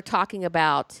fuck they were talking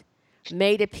about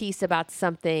made a piece about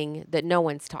something that no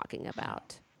one's talking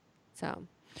about. So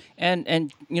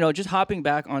And you know, just hopping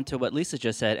back onto what Lisa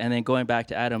just said, and then going back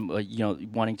to Adam, you know,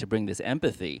 wanting to bring this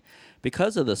empathy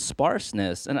because of the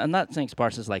sparseness. And I'm not saying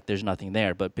sparseness like there's nothing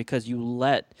there, but because you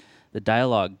let the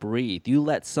dialogue breathe, you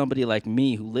let somebody like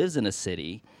me who lives in a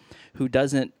city, who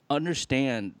doesn't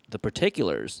understand the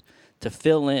particulars, to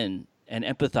fill in and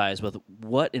empathize with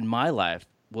what in my life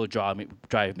will drive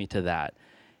me to that,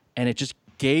 and it just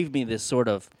gave me this sort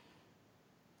of.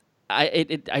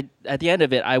 At the end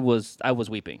of it, I was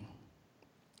weeping.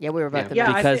 Yeah, we were about to.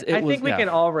 Yeah, Because I think we can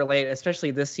all relate,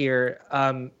 especially this year.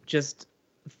 Just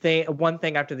one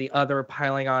thing after the other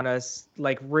piling on us,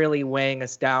 like really weighing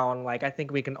us down. Like I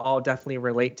think we can all definitely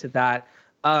relate to that.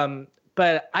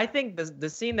 But I think the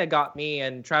scene that got me,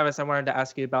 and Travis, I wanted to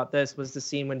ask you about this, was the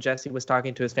scene when Jesse was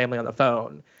talking to his family on the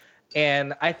phone.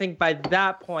 And I think by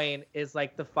that point is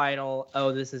like the final,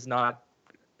 oh, this is not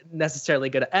necessarily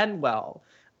going to end well.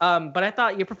 But I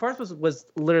thought your performance was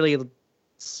literally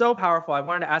so powerful. I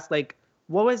wanted to ask, like,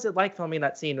 what was it like filming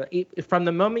that scene? From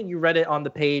the moment you read it on the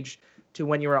page to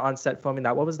when you were on set filming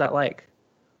that, what was that like?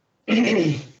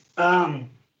 Well,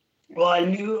 I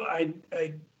knew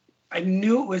I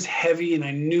knew it was heavy, and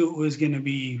I knew it was going to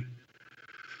be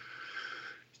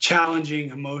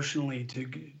challenging emotionally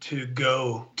to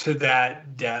go to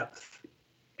that depth,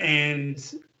 and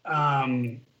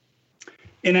I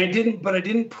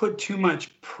didn't put too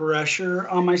much pressure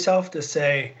on myself to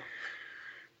say,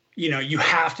 you know, you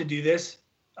have to do this,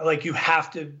 like you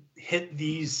have to hit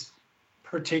these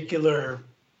particular,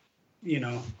 you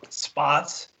know,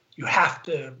 spots. You have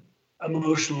to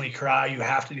emotionally cry. You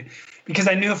have to, because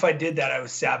I knew if I did that, I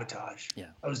was sabotaged. Yeah.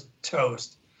 I was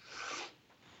toast.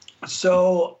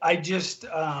 So I just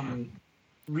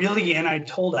really, and I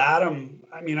told Adam,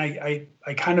 I mean, I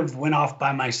kind of went off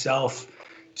by myself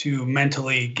to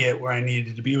mentally get where I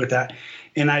needed to be with that.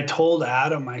 And I told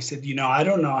Adam, I said, you know, I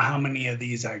don't know how many of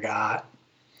these I got.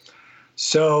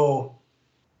 So,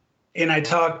 and I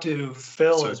talked to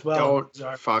Phil as well.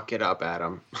 Don't fuck it up,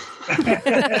 Adam.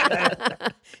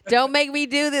 Don't make me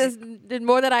do this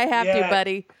more than I have to,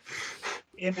 buddy.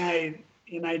 And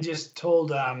I just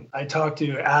told, I talked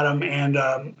to Adam and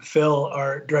Phil,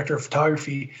 our director of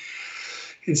photography,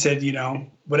 and said, you know,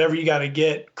 whatever you got to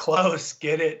get close,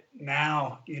 get it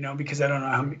now, you know, because I don't know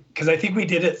how many, because I think we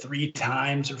did it 3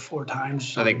 times or 4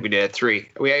 times. I think we did it 3.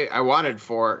 I wanted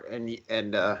 4, and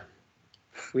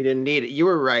we didn't need it. You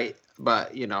were right,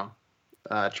 but you know,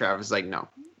 Travis was like, no,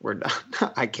 we're done.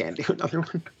 I can't do another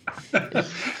one.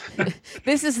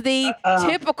 This is the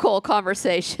typical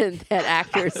conversation that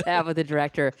actors have with the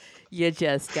director. You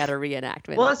just got a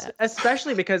reenactment. Well,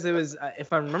 especially because it was,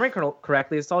 if I'm remembering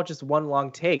correctly, it's all just one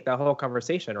long take, that whole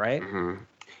conversation, right? Mm-hmm.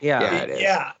 Yeah. It is.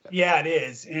 Yeah, it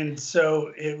is. And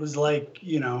so it was like,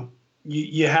 you know,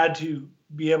 you had to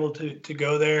be able to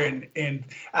go there, and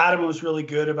Adam was really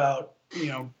good about, you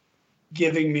know,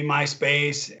 giving me my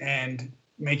space and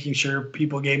making sure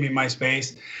people gave me my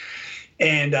space.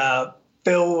 And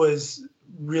Phil was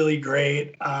really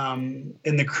great. And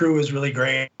the crew was really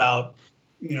great about,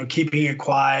 you know, keeping it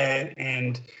quiet,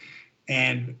 and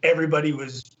everybody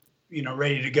was, you know,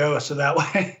 ready to go. So that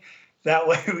way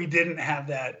we didn't have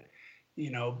that, you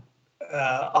know,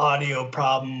 audio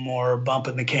problem or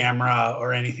bumping the camera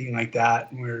or anything like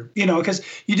that. And we're, you know, because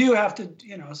you do have to,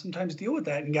 you know, sometimes deal with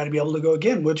that, and got to be able to go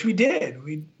again, which we did.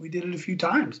 We did it a few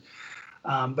times.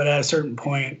 But at a certain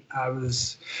point, I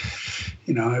was,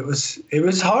 you know, it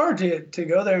was hard to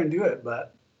go there and do it,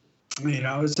 but you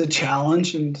know, it was a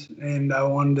challenge, and I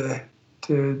wanted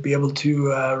to be able to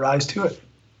rise to it.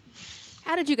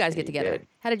 How did you guys get together?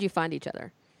 How did you find each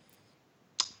other?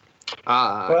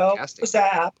 Well, casting. what's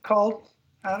that app called,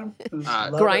 Adam?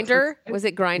 Grindr? Was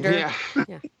it Grindr?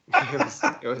 Yeah.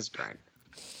 It was Grindr.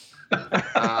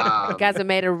 You guys have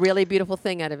made a really beautiful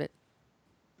thing out of it.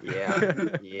 Yeah.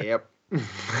 Yep.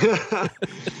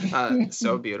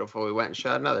 So beautiful. We went and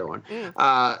shot another one.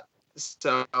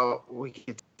 So we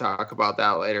could talk about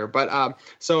that later. But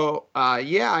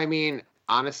yeah, I mean,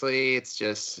 honestly, it's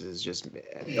just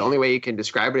the only way you can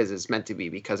describe it is it's meant to be,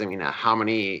 because I mean, how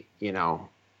many, you know,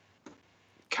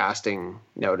 casting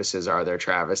notices are there,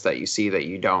 Travis, that you see that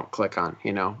you don't click on,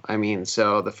 you know? I mean,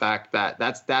 so the fact that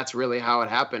that's really how it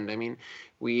happened. I mean,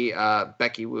 we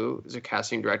Becky Wu is a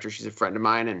casting director. She's a friend of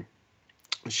mine, and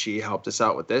she helped us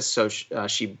out with this. So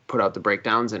she put out the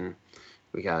breakdowns, and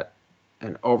we got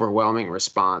an overwhelming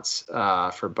response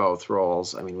for both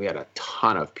roles. I mean, we had a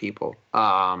ton of people.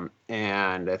 And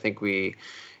I think we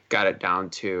got it down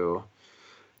to,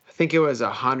 I think it was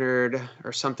 100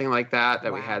 or something like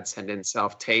that we had send in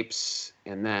self-tapes.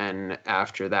 And then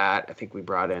after that, I think we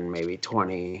brought in maybe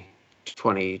 20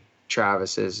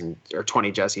 Travis's or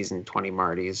 20 Jessies and 20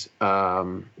 Martys.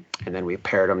 And then we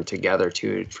paired them together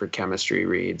too for chemistry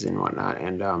reads and whatnot.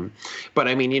 And but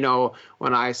I mean,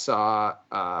 when I saw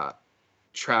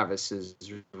Travis's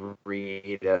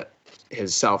read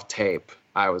his self tape,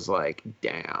 I was like,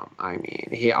 damn. I mean,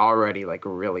 he already like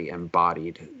really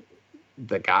embodied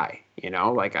the guy.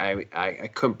 Like I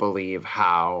couldn't believe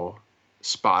how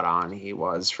spot on he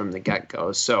was from the get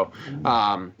go. So.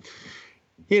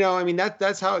 I mean,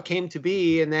 that's how it came to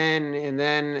be. And then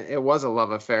it was a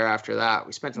love affair after that.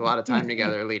 We spent a lot of time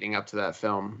together leading up to that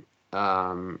film.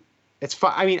 It's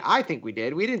fun. I mean, I think we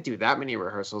didn't do that many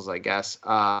rehearsals, I guess.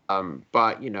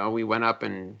 But we went up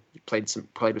and played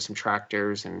with some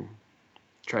tractors and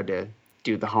tried to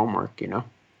do the homework, It's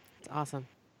awesome.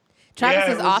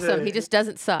 Travis is awesome. He just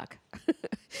doesn't suck.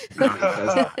 No, he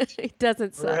doesn't. He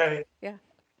doesn't suck. Right. Yeah.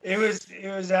 It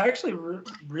was actually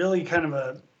really kind of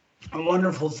a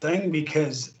wonderful thing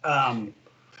because when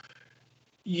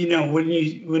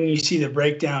you see the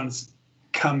breakdowns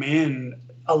come in,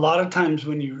 a lot of times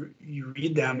when you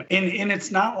read them, and it's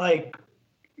not like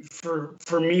for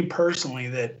me personally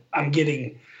that I'm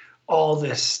getting all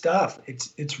this stuff.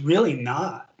 It's really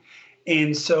not.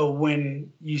 And so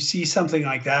when you see something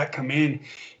like that come in,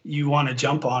 you want to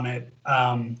jump on it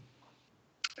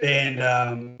and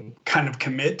kind of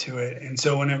commit to it. And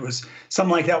so when it was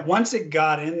something like that, once it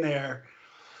got in there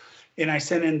and I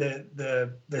sent in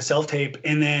the self-tape,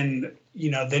 and then,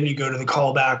 then you go to the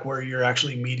callback where you're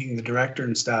actually meeting the director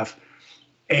and stuff.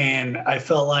 And I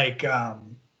felt like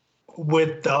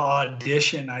with the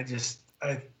audition, I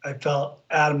felt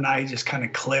Adam and I just kind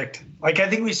of clicked. Like, I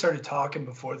think we started talking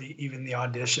before even the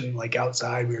audition, like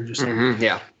outside, we were just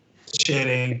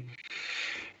shitting.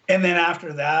 And then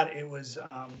after that, it was,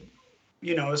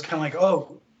 it was kind of like,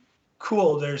 oh,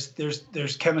 cool.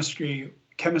 There's chemistry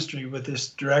with this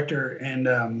director, and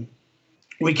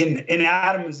and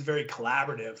Adam is very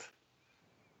collaborative,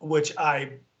 which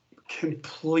I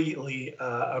completely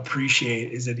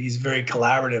appreciate, is that he's very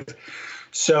collaborative.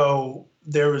 So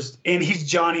and he's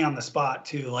Johnny on the spot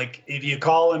too. Like, if you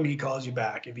call him, he calls you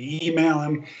back. If you email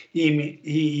him,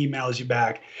 he emails you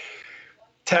back.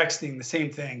 Texting, the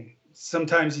same thing.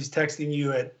 Sometimes he's texting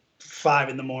you at 5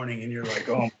 a.m. and you're like,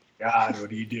 oh my God, what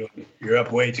are you doing? You're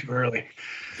up way too early.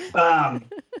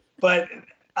 But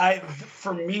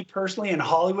for me personally in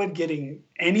Hollywood, getting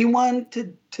anyone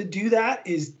to do that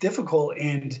is difficult.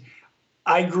 And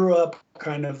I grew up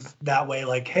kind of that way,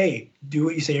 like, hey, do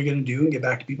what you say you're going to do and get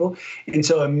back to people. And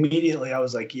so immediately I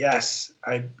was like, yes,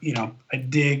 I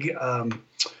dig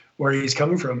where he's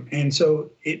coming from. And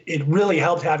so it really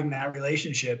helped having that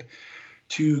relationship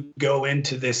to go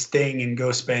into this thing and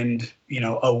go spend,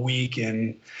 a week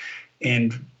in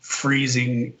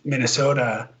freezing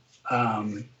Minnesota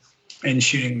and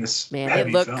shooting this. Man, heavy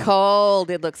it looked film.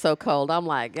 cold. It looked so cold. I'm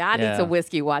like, I need some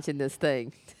whiskey watching this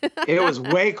thing. It was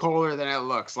way colder than it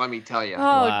looks, let me tell you. Oh,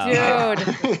 Wow.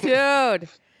 dude.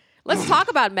 Let's talk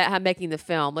about making the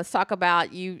film. Let's talk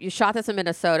about you shot this in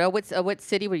Minnesota. What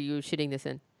city were you shooting this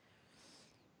in?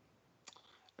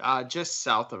 Just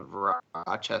south of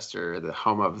Rochester, the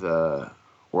home of the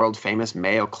world famous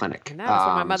Mayo Clinic. And that was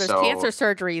where my mother's cancer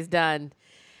surgery is done.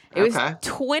 It was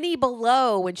 20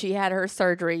 below when she had her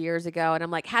surgery years ago, and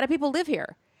I'm like, how do people live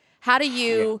here? How do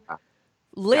you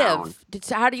live?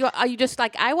 How do you? Are you just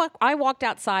like I walked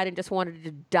outside and just wanted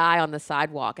to die on the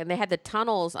sidewalk, and they had the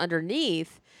tunnels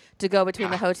underneath to go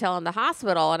between the hotel and the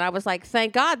hospital, and I was like,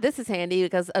 thank God this is handy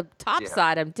because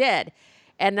topside I'm dead.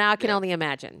 And now I can only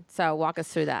imagine. So walk us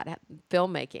through that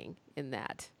filmmaking in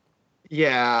that.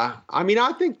 Yeah. I mean,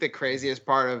 I think the craziest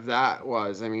part of that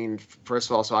was, first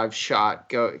of all, so I've shot,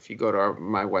 if you go to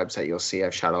my website, you'll see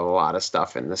I've shot a lot of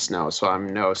stuff in the snow. So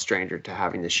I'm no stranger to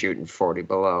having to shoot in 40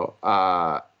 below.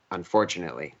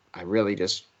 Unfortunately, I really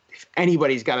if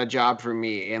anybody's got a job for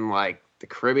me in like the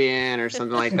Caribbean or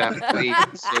something like that, please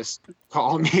just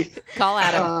call me. Call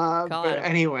Adam. But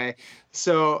anyway,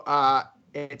 so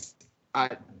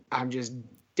I'm just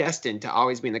destined to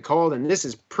always be in the cold. And this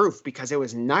is proof because it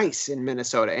was nice in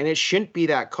Minnesota and it shouldn't be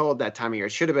that cold that time of year.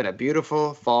 It should have been a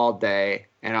beautiful fall day.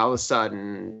 And all of a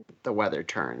sudden the weather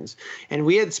turns. And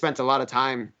we had spent a lot of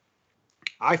time.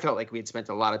 I felt like we had spent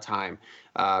a lot of time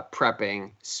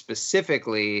prepping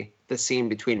specifically the scene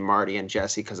between Marty and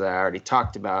Jesse, because I already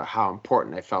talked about how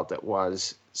important I felt it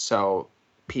was. So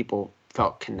people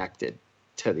felt connected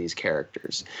to these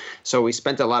characters. So we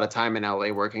spent a lot of time in LA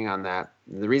working on that.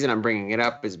 The reason I'm bringing it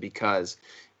up is because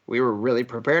we were really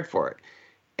prepared for it.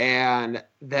 And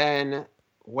then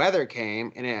weather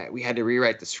came and we had to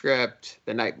rewrite the script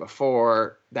the night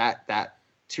before. That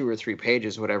 2 or 3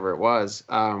 pages, whatever it was,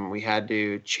 we had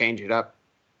to change it up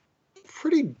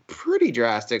pretty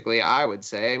drastically, I would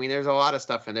say. I mean, there's a lot of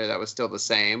stuff in there that was still the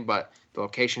same, but the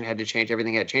location had to change.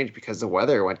 Everything had to change because the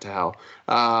weather went to hell.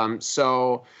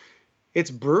 So it's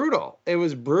brutal. It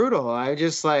was brutal. I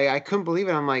just I couldn't believe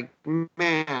it. I'm like,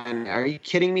 man, are you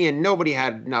kidding me? And nobody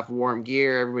had enough warm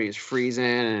gear. Everybody was freezing,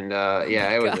 and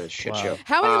it was a shit show.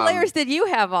 How many layers did you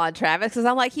have on, Travis? Because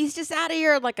I'm like, he's just out of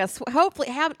here like hopefully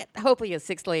he has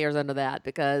 6 layers under that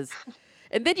because.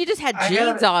 And then you just had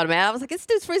jeans on, man. I was like, this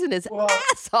dude's freezing his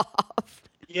ass off.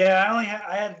 Yeah, I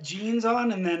had jeans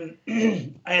on, and then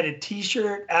I had a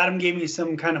T-shirt. Adam gave me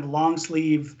some kind of long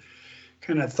sleeve,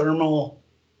 kind of thermal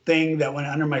thing that went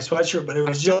under my sweatshirt, but it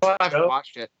was just. I haven't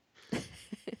watched it.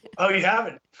 Oh, you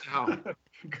haven't? No.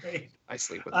 Great. I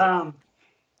sleep with it.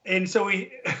 And so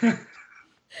we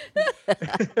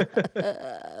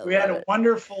we had a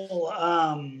wonderful.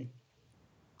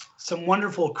 Some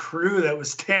wonderful crew that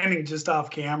was standing just off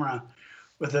camera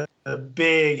with a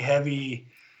big, heavy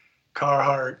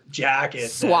Carhartt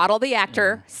jacket. Swaddle the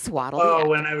actor. Swaddle the actor.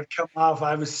 When I would come off,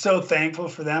 I was so thankful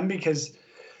for them because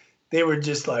they were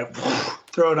just like,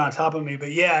 throw it on top of me.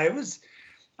 But yeah, it was,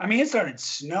 I mean, it started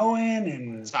snowing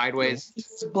and sideways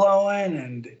blowing.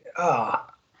 And I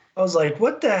was like,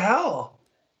 what the hell?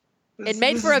 It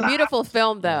made for a beautiful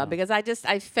film, though, because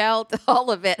I felt all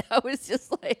of it. I was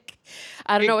just like,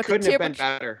 I don't know what the temperature. Couldn't have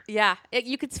been better. Yeah,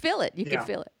 you could feel it. You could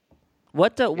feel it.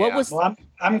 What was? Well,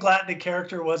 I'm glad the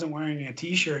character wasn't wearing a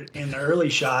T-shirt in the early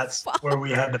shots where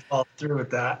we had to follow through with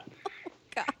that,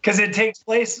 because it takes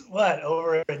place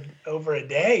over a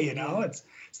day. You know, it's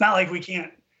not like we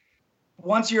can't.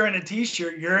 Once you're in a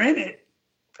T-shirt, you're in it.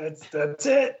 That's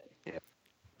it. Yeah.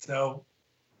 So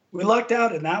we lucked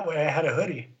out in that way. I had a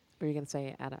hoodie. What were you gonna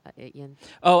say, Ian?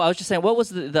 Oh, I was just saying, what was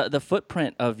the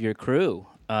footprint of your crew?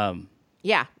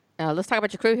 Yeah, let's talk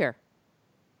about your crew here.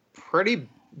 Pretty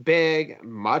big,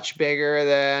 much bigger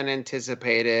than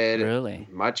anticipated. Really?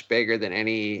 Much bigger than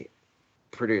any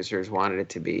producers wanted it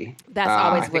to be. That's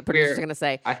always what producers are going to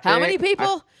say. How many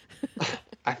people?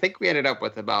 I think we ended up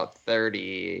with about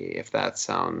 30, if that's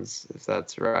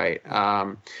right.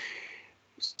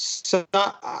 So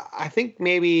I think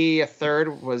maybe a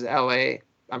third was LA.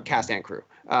 Cast and crew.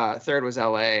 Third was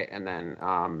LA, and then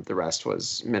the rest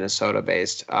was Minnesota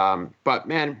based. But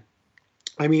man,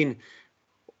 I mean,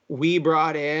 we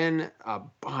brought in a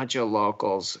bunch of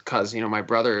locals because my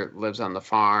brother lives on the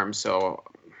farm, so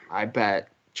I bet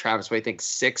Travis, I think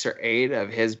 6 or 8 of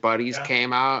his buddies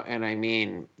came out, and I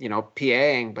mean,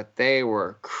 PAing, but they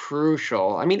were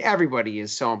crucial. I mean, everybody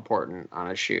is so important on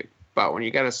a shoot, but when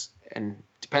you got and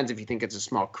depends if you think it's a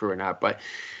small crew or not, but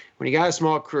when you got a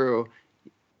small crew,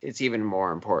 it's even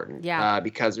more important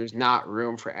because there's not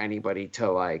room for anybody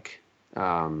to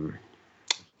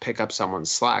pick up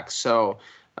someone's slack. So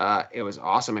it was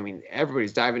awesome. I mean,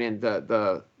 everybody's diving in.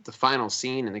 The final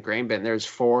scene in the grain bin, there's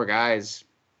 4 guys,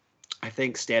 I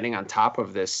think, standing on top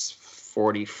of this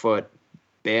 40-foot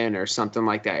bin or something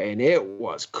like that. And it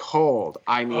was cold.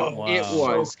 I mean,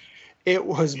 it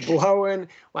was blowing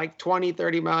like 20,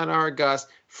 30 mile an hour gusts,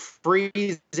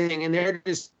 freezing. And they're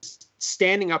just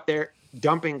standing up there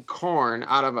dumping corn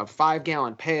out of a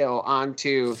 5-gallon pail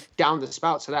down the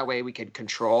spout, so that way we could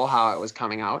control how it was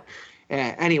coming out.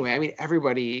 Anyway, I mean,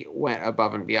 everybody went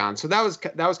above and beyond. So that was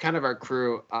kind of our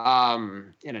crew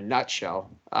in a nutshell.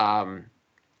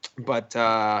 But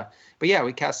yeah,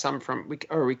 we cast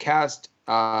we cast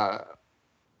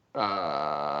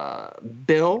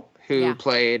Bill, who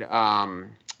played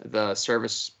the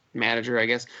service manager, I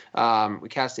guess. We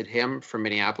casted him from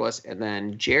Minneapolis, and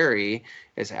then Jerry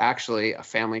is actually a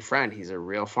family friend. He's a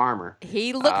real farmer.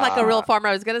 He looked like a real farmer.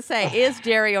 I was gonna say, is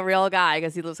Jerry a real guy?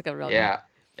 Because he looks like a real guy.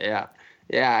 Yeah.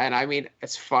 And I mean,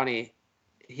 it's funny.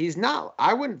 He's not.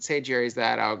 I wouldn't say Jerry's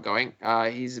that outgoing.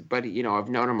 But I've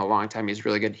known him a long time. He's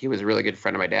really good. He was a really good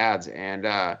friend of my dad's, and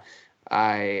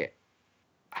I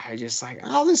just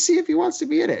I'll just see if he wants to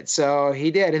be in it. So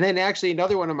he did. And then actually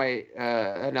another one of my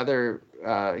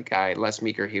guy, Les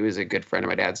Meeker, he was a good friend of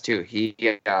my dad's too. He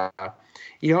didn't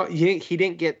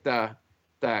get the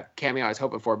cameo I was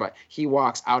hoping for, but he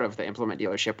walks out of the implement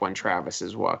dealership when Travis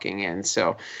is walking in.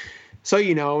 So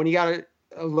when you got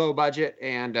a low budget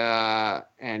and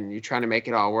you're trying to make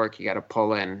it all work, you got to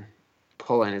pull in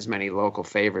as many local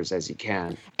favors as you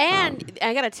can. And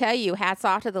I got to tell you, hats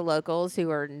off to the locals who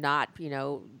are not,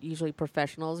 usually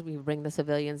professionals. We bring the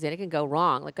civilians in. It can go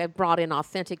wrong. Like, I brought in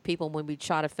authentic people when we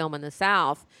shot a film in the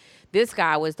South. This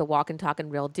guy was the walking, talking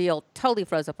real deal. Totally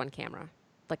froze up on camera.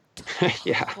 Like,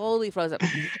 totally froze up.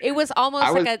 It was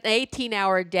almost like an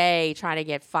 18-hour day trying to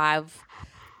get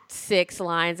 5-6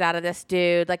 lines out of this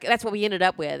dude. Like, that's what we ended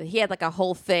up with. He had like a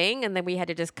whole thing, and then we had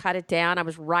to just cut it down. I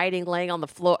was laying on the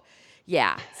floor.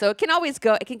 Yeah. So it can always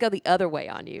go. It can go the other way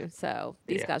on you. So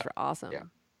these guys were awesome. Yeah.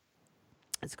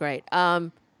 That's great.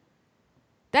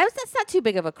 That's not too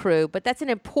big of a crew, but that's an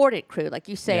important crew, like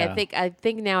you say. Yeah. I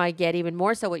think now I get even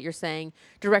more so what you're saying.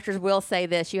 Directors will say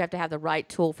this: you have to have the right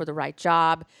tool for the right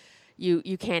job.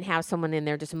 You can't have someone in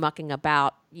there just mucking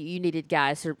about. You needed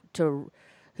guys to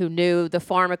who knew the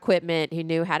farm equipment, who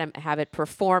knew how to have it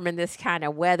perform in this kind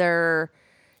of weather.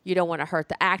 You don't want to hurt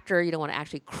the actor. You don't want to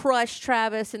actually crush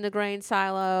Travis in the grain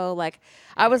silo. Like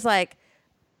I was like,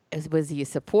 was he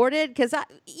supported? Because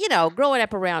growing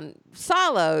up around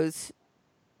silos.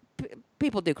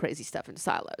 People do crazy stuff in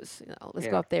silos. Let's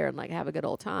go up there and like have a good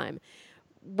old time.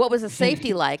 What was the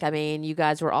safety like? I mean, you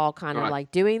guys were all kind of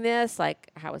like doing this. Like,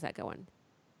 how was that going?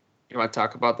 You want to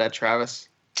talk about that, Travis?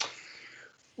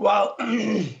 Well,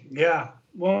 yeah.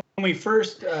 When we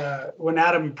first, when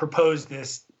Adam proposed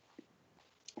this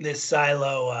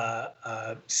silo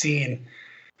scene,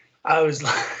 I was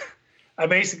like, I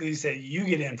basically said, "You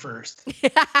get in first."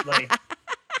 Like,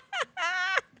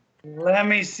 let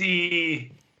me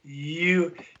see.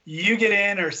 You get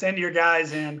in or send your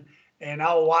guys in and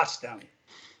I'll watch them.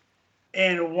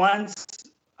 And once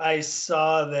I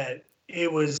saw that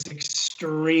it was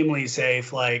extremely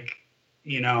safe, like,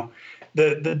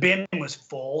 the bin was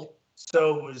full.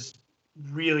 So it was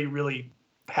really, really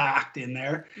packed in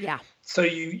there. Yeah. So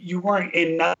you weren't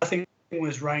in, nothing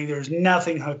was running. There was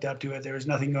nothing hooked up to it. There was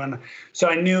nothing going on. So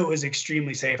I knew it was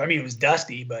extremely safe. I mean, it was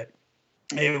dusty, but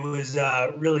it was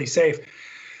really safe.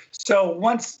 So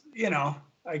once,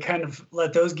 I kind of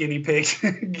let those guinea pigs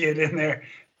get in there,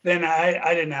 then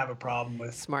I didn't have a problem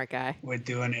with smart guy with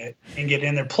doing it and get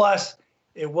in there. Plus,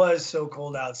 it was so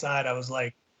cold outside. I was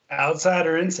like, outside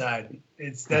or inside?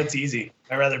 That's easy.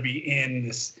 I'd rather be in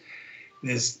this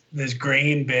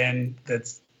grain bin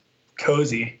that's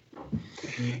cozy.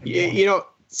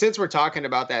 Since we're talking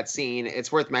about that scene, it's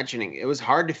worth mentioning. It was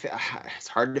hard to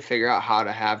figure out how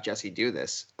to have Jesse do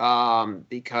this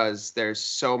because there's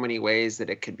so many ways that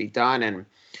it could be done. And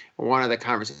one of the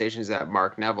conversations that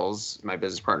Mark Nevels, my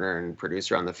business partner and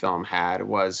producer on the film, had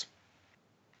was,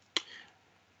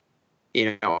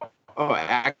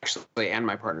 actually, and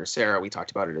my partner Sarah, we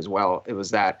talked about it as well. It was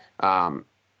that,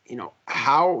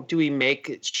 how do we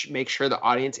make sure the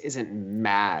audience isn't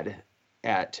mad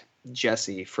at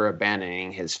Jesse for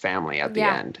abandoning his family at the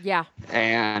end? Yeah.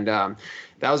 And that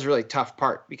was a really tough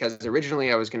part because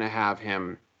originally I was going to have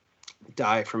him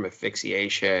die from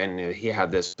asphyxiation. He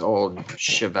had this old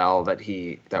Chevelle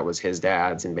that was his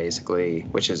dad's, and basically,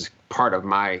 which is part of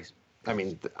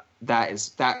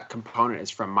that component is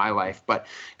from my life, but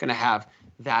going to have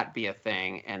that be a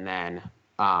thing and then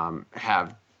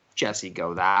have Jesse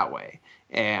go that way.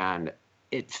 And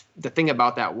the thing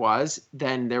about that was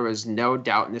then there was no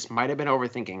doubt, and this might have been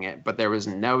overthinking it, but there was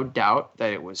no doubt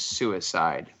that it was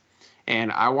suicide.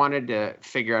 And I wanted to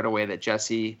figure out a way that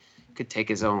Jesse could take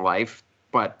his own life,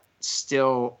 but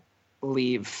still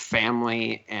leave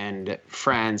family and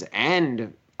friends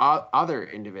and other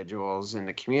individuals in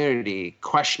the community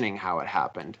questioning how it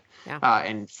happened. Yeah.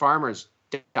 And farmers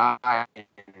die,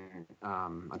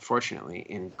 unfortunately,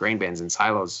 in grain bins and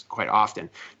silos quite often.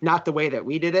 Not the way that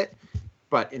we did it,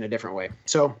 but in a different way.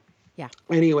 So yeah.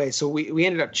 Anyway, so we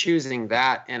ended up choosing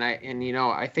that, and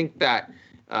I think that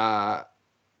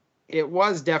it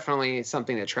was definitely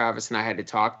something that Travis and I had to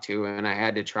talk to, and I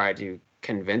had to try to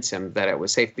convince him that it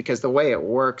was safe, because the way it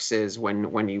works is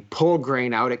when you pull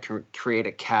grain out, it can create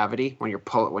a cavity. When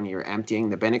you're emptying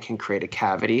the bin, it can create a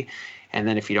cavity, and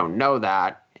then if you don't know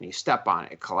that and you step on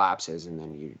it, it collapses, and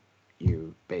then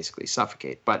you basically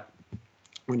suffocate. But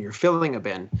when you're filling a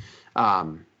bin,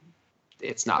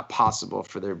 it's not possible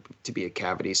for there to be a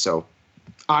cavity. So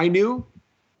I knew,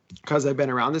 because I've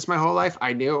been around this my whole life,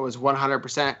 I knew it was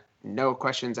 100%, no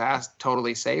questions asked,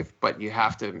 totally safe. But you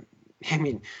have to,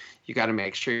 you got to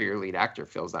make sure your lead actor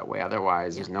feels that way.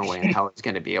 Otherwise, there's no way in hell he's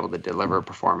going to be able to deliver a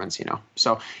performance,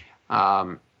 So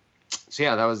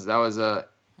yeah, that was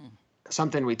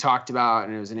something we talked about,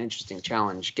 and it was an interesting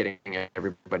challenge getting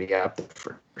everybody up there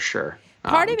for sure.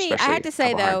 Part of me, I have to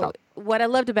say though, what I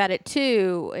loved about it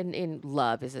too, and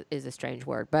love is a strange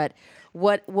word, but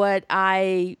what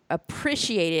I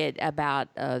appreciated about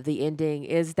the ending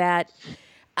is that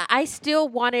I still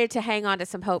wanted to hang on to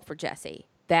some hope for Jesse.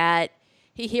 That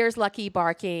he hears Lucky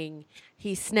barking,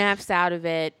 he snaps out of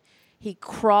it, he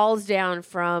crawls down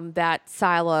from that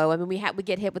silo. I mean, we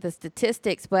get hit with the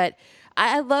statistics, but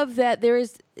I love that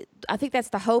I think that's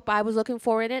the hope I was looking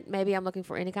for in it. Maybe I'm looking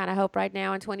for any kind of hope right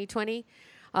now in 2020.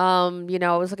 I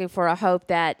was looking for a hope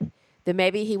that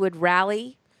maybe he would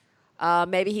rally.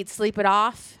 Maybe he'd sleep it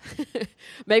off.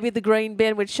 Maybe the grain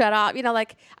bin would shut off.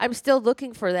 Like I'm still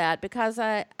looking for that because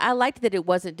I liked that it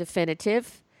wasn't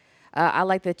definitive. I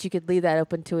like that you could leave that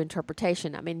open to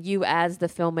interpretation. I mean, you as the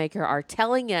filmmaker are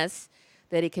telling us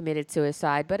that he committed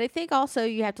suicide, but I think also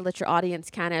you have to let your audience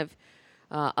kind of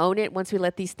own it. Once we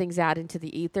let these things out into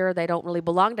the ether, they don't really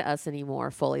belong to us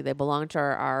anymore fully. They belong to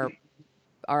our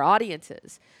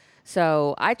audiences.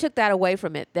 So I took that away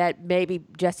from it, that maybe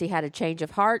Jesse had a change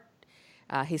of heart.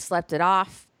 He slept it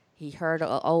off. He heard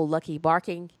old Lucky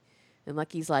barking. And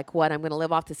Lucky's like, what, I'm going to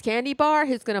live off this candy bar?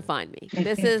 Who's going to find me?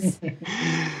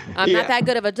 I'm not that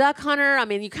good of a duck hunter. I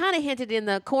mean, you kind of hinted in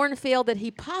the cornfield that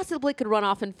he possibly could run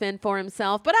off and fend for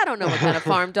himself, but I don't know what kind of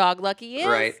farm dog Lucky is.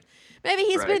 Right. Maybe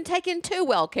he's been taken too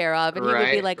well care of, and he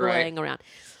would be like laying around.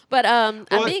 But I'm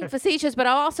being facetious, but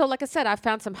I also, like I said, I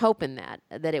found some hope in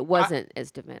that it wasn't as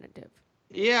definitive.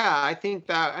 Yeah, I think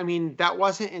that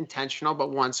wasn't intentional,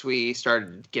 but once we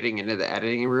started getting into the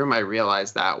editing room, I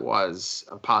realized that was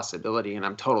a possibility, and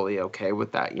I'm totally okay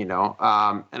with that,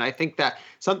 And I think that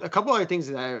a couple other things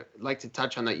that I'd like to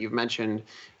touch on that you've mentioned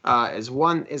is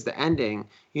one is the ending.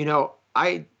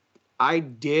 I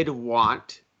did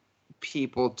want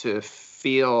people to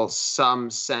feel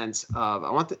some sense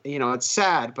of, it's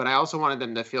sad, but I also wanted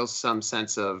them to feel some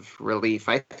sense of relief.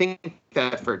 I think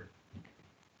that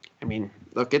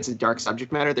look, it's a dark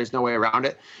subject matter. There's no way around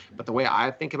it. But the way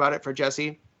I think about it for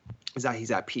Jesse is that he's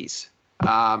at peace.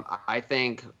 I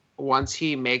think once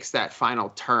he makes that final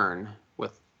turn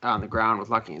on the ground with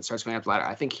Lucky and starts going up the ladder,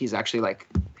 I think he's actually like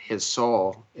his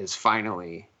soul is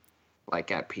finally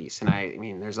like at peace.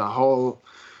 And there's a whole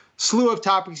slew of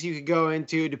topics you could go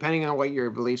into depending on what your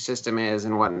belief system is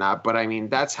and whatnot. But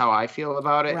that's how I feel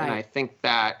about it. Right. And I think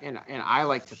that, and I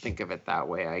like to think of it that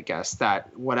way, I guess,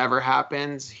 that whatever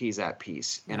happens, he's at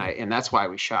peace. And that's why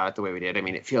we shot it the way we did.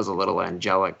 It feels a little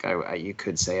angelic, you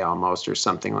could say almost, or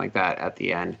something like that at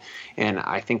the end. And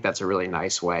I think that's a really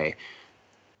nice way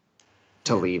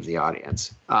to leave the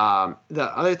audience. The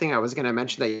other thing I was going to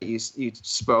mention that you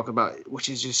spoke about, which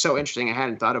is just so interesting, I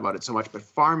hadn't thought about it so much, but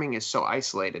farming is so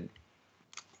isolated.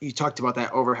 You talked about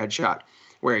that overhead shot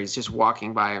where he's just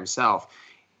walking by himself.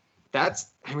 That's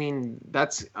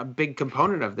a big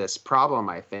component of this problem,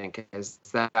 I think, is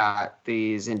that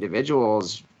these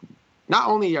individuals, not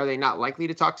only are they not likely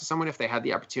to talk to someone if they had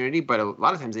the opportunity, but a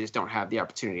lot of times they just don't have the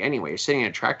opportunity anyway. You're sitting in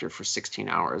a tractor for 16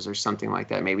 hours or something like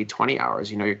that, maybe 20 hours.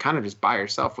 You're kind of just by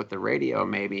yourself with the radio,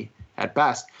 maybe at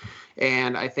best.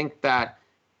 And I think that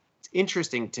it's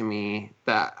interesting to me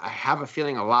that I have a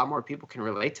feeling a lot more people can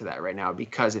relate to that right now,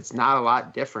 because it's not a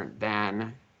lot different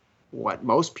than what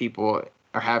most people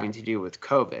are having to do with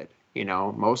COVID.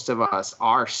 Most of us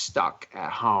are stuck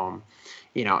at home,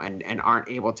 and aren't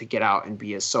able to get out and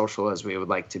be as social as we would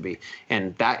like to be.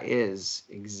 And that is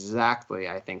exactly,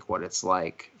 I think, what it's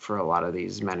like for a lot of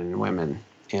these men and women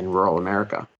in rural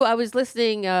America. I was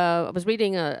listening, I was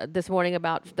reading this morning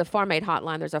about the Farm Aid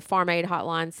hotline. There's a Farm Aid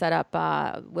hotline set up.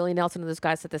 Willie Nelson and those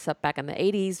guys set this up back in the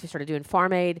 80s. We started doing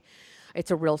Farm Aid.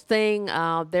 It's a real thing.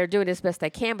 They're doing it as best they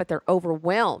can, but they're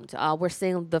overwhelmed. We're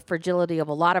seeing the fragility of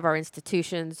a lot of our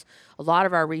institutions, a lot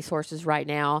of our resources right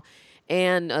now.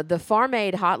 And the Farm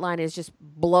Aid hotline is just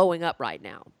blowing up right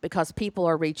now because people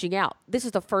are reaching out. This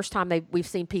is the first time we've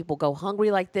seen people go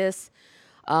hungry like this.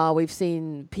 We've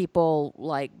seen people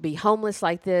be homeless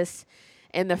like this.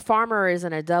 And the farmer is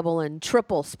in a double and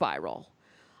triple spiral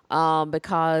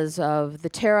because of the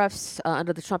tariffs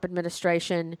under the Trump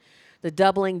administration, the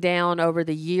doubling down over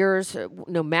the years,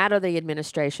 no matter the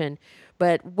administration.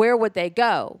 But where would they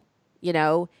go,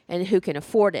 and who can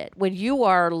afford it? When you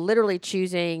are literally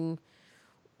choosing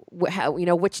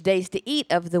which days to eat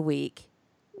of the week,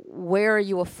 where are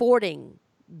you affording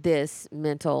this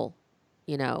mental,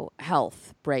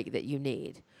 health break that you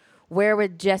need? Where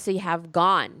would Jesse have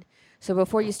gone? So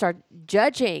before you start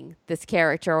judging this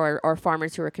character or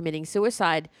farmers who are committing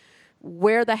suicide,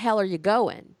 where the hell are you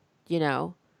going?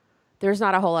 There's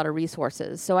not a whole lot of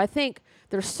resources. So I think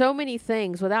there's so many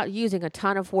things without using a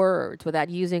ton of words, without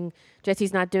using,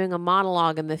 Jesse's not doing a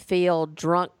monologue in the field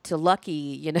drunk to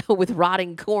Lucky, with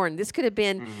rotting corn. This could have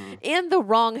been in the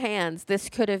wrong hands. This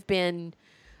could have been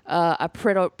a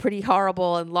pretty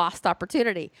horrible and lost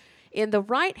opportunity. In the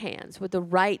right hands, with the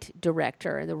right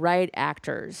director and the right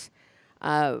actors,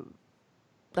 like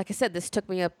I said, this took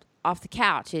me up off the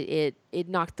couch. It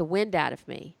knocked the wind out of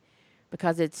me.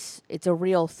 Because it's a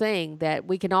real thing that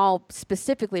we can all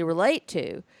specifically relate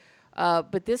to.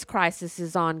 But this crisis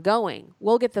is ongoing.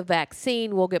 We'll get the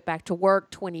vaccine. We'll get back to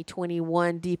work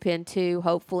 2021 deep into,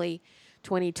 hopefully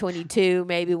 2022.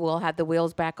 Maybe we'll have the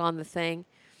wheels back on the thing.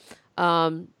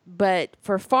 But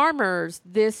for farmers,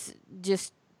 this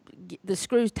just the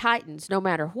screw tightens no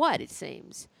matter what, it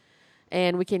seems.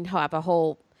 And we can have a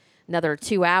whole another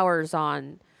 2 hours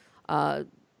on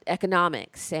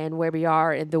economics and where we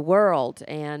are in the world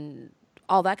and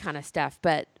all that kind of stuff.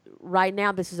 But right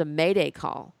now, this is a Mayday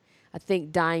call. I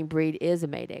think Dying Breed is a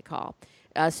Mayday call.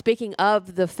 Speaking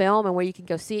of the film and where you can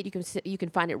go see it, you can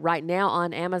find it right now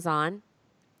on Amazon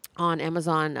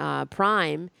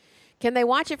Prime. Can they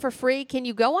watch it for free? Can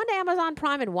you go on Amazon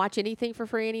Prime and watch anything for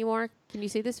free anymore? Can you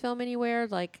see this film anywhere?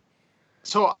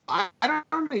 So I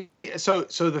don't know.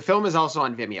 So the film is also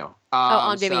on Vimeo.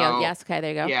 On Vimeo. Yes. Okay.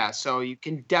 There you go. Yeah. So you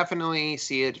can definitely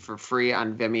see it for free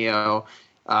on Vimeo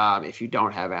if you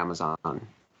don't have Amazon.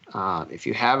 If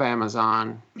you have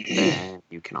Amazon, then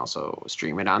you can also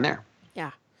stream it on there.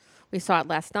 Yeah. We saw it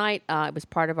last night. It was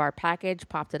part of our package.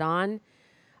 Popped it on.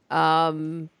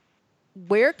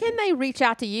 Where can they reach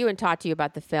out to you and talk to you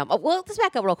about the film? Oh, well, let's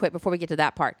back up real quick before we get to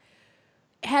that part.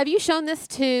 Have you shown this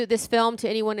film to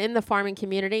anyone in the farming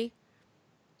community?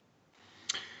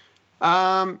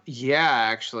 Yeah,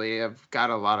 actually, I've got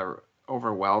a lot of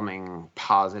overwhelming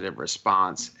positive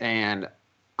response. And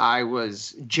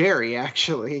Jerry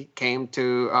actually came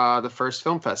to the first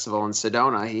film festival in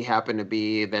Sedona. He happened to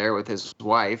be there with his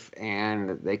wife,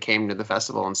 and they came to the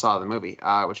festival and saw the movie,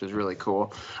 which was really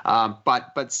cool.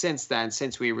 But since then,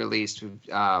 since we released,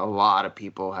 a lot of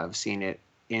people have seen it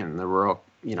in the rural,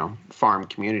 farm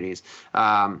communities.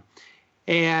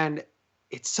 And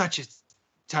it's such a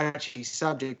touchy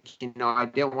subject. I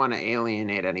didn't want to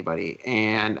alienate anybody,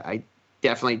 and I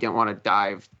definitely didn't want to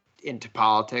dive into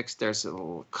politics. There's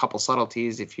a couple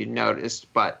subtleties if you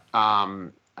noticed, but I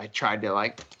tried to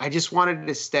I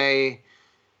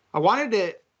wanted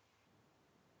to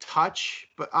touch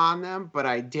on them, but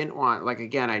I didn't want,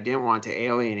 I didn't want to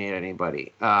alienate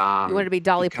anybody. You wanted to be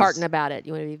Dolly Parton about it.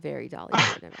 You want to be very Dolly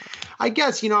Parton about it. I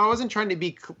guess, I wasn't trying to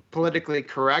be politically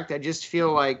correct. I just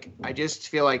feel like a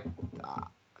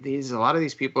lot of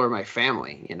these people are my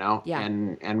family, Yeah.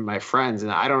 and my friends,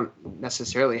 and I don't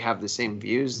necessarily have the same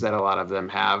views that a lot of them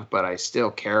have, but I still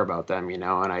care about them, and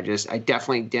I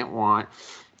definitely didn't want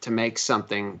to make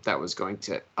something that was going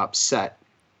to upset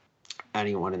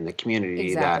anyone in the community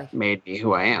Exactly. that made me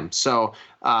who I am. So,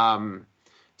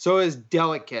 so it was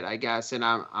delicate, I guess, and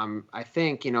I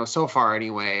think, so far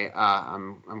anyway,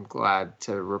 I'm glad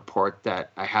to report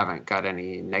that I haven't got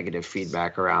any negative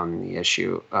feedback around the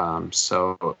issue.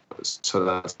 So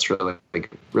that's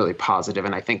really positive,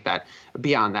 and I think that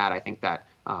beyond that, I think that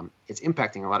it's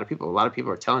impacting a lot of people. A lot of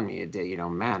people are telling me,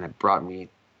 man, it brought me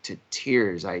to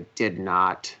tears. I did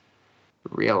not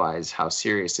realize how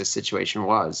serious this situation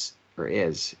was or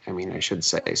is. I mean, I should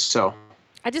say so.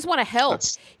 I just want to help.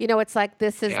 That's- It's like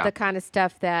this is Yeah. the kind of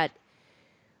stuff that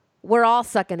we're all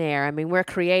sucking air. I mean, we're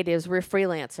creatives, we're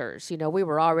freelancers. We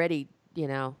were already, we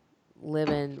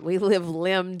live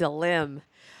limb to limb.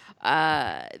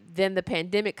 Then the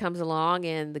pandemic comes along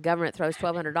and the government throws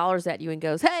 $1,200 at you and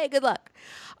goes, "Hey, good luck."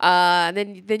 And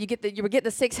then you were getting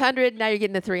the 600, now you're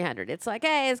getting the 300. It's like,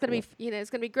 hey, it's gonna be, it's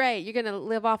gonna be great. You're gonna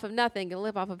live off of nothing, gonna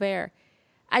live off of air.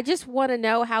 I just want to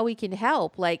know how we can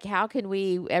help. Like, how can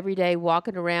we every day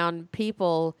walking around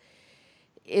people?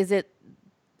 Is it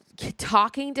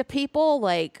talking to people?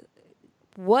 Like,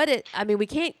 we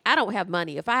can't, I don't have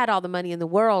money. If I had all the money in the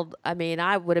world, I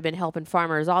would have been helping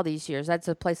farmers all these years. That's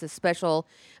a place that's special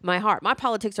in my heart. My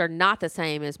politics are not the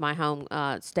same as my home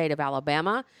state of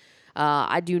Alabama.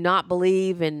 I do not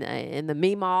believe in the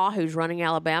Meemaw who's running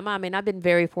Alabama. I've been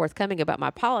very forthcoming about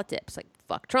my politics, like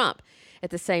fuck Trump. At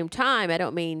the same time, I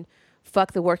don't mean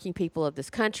fuck the working people of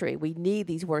this country. We need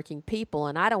these working people,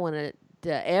 and I don't want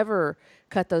to ever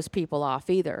cut those people off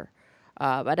either.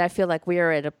 But I feel like we are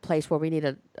at a place where we need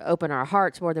to open our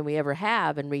hearts more than we ever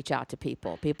have and reach out to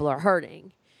people. People are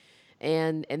hurting.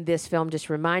 And this film just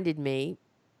reminded me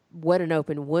what an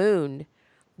open wound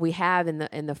we have in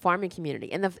the farming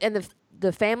community and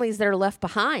the families that are left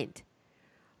behind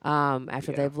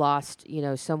after they've lost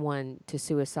someone to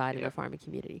suicide in the farming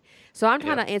community. So I'm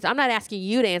trying to answer. I'm not asking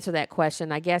you to answer that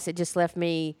question. I guess it just left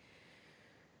me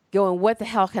going, what the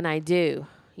hell can I do?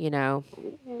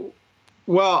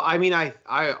 Well, I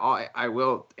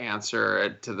will answer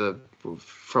it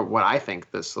for what I think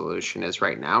the solution is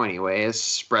right now anyway, is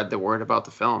spread the word about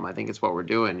the film. I think it's what we're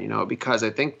doing, because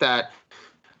I think that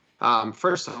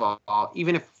first of all,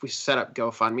 even if we set up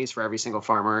GoFundMes for every single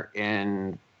farmer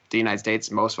in the United States,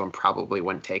 most of them probably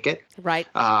wouldn't take it. Right.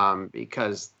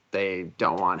 Because they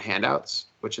don't want handouts,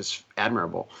 which is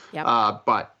admirable. Yep.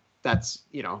 But that's,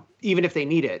 even if they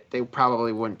need it, they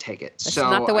probably wouldn't take it. That's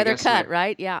not the way they're cut,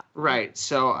 right? Yeah. Right.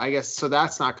 So I guess,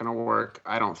 that's not going to work,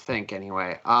 I don't think,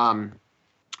 anyway.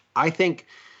 I think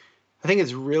I think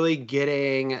it's really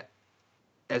getting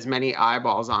as many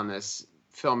eyeballs on this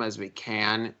film as we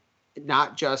can.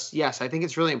 Not just, yes, I think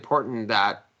it's really important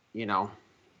that,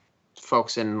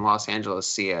 folks in Los Angeles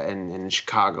see it, and in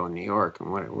Chicago and New York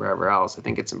and wherever else. I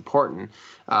think it's important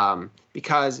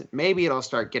because maybe it'll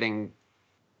start getting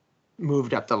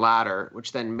moved up the ladder,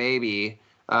 which then maybe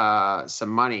some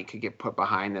money could get put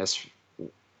behind this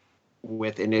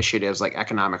with initiatives like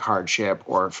economic hardship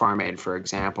or Farm Aid, for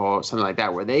example, something like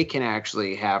that, where they can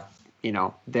actually have,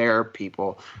 their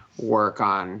people work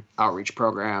on outreach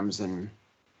programs and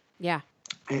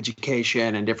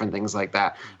education and different things like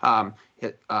that.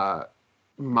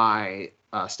 My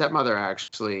stepmother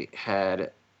actually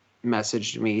had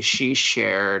messaged me. She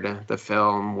shared the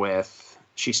film with,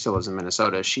 she still lives in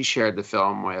Minnesota. She shared the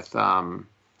film with a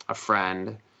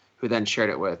friend who then shared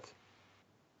it with,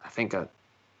 I think,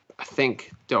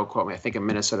 don't quote me, I think a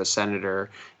Minnesota senator.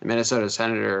 The Minnesota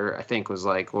senator, I think, was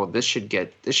like, well, this should go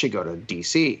to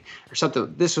DC or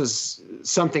something. This was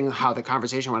something how the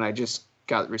conversation went. I just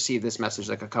received this message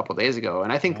like a couple of days ago.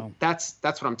 And I think that's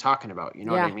what I'm talking about. You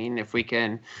know what I mean? If we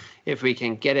can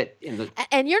get it in the...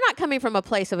 And you're not coming from a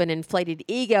place of an inflated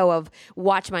ego of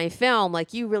watch my film.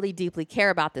 Like, you really deeply care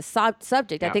about this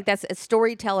subject. Yeah. I think that's, as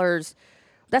storytellers,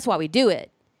 that's why we do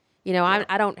it.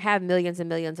 I don't have millions and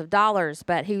millions of dollars,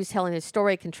 but who's telling his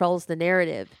story controls the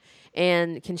narrative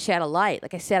and can shed a light.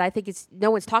 Like I said, I think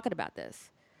no one's talking about this.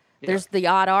 Yeah. There's the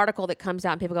odd article that comes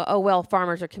out and people go, oh, well,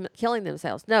 farmers are killing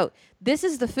themselves. No, this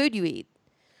is the food you eat.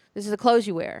 This is the clothes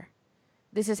you wear.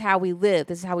 This is how we live.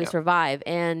 This is how we survive.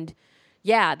 And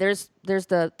there's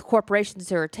the corporations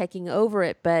that are taking over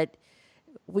it, but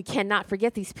we cannot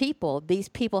forget these people. These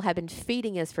people have been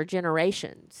feeding us for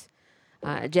generations.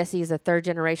 Jesse is a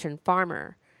third-generation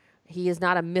farmer. He is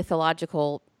not a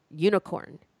mythological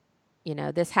unicorn.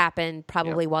 This happened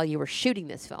probably while you were shooting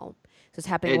this film. This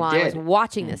happened while I was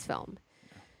watching this film.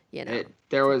 It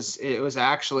was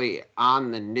actually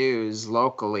on the news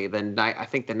locally I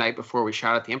think the night before we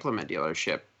shot at the implement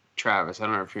dealership, Travis. I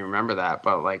don't know if you remember that,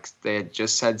 but they had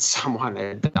just said someone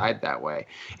had died that way.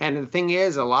 And the thing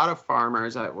is, a lot of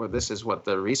farmers, this is what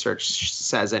the research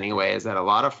says anyway, is that a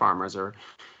lot of farmers are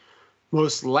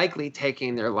most likely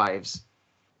taking their lives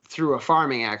through a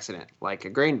farming accident, like a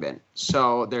grain bin.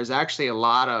 So there's actually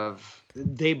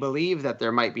they believe that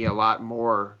there might be a lot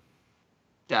more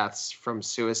deaths from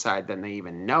suicide than they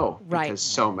even know. Right. Because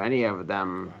so many of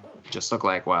them just look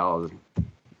like, well...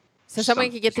 So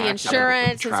someone can get the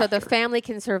insurance, and so the family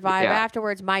can survive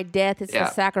afterwards. My death is a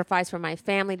sacrifice for my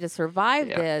family to survive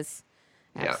this.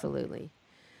 Absolutely.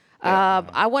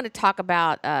 I want to talk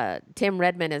about Tim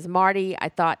Redmond as Marty. I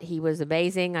thought he was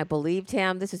amazing. I believed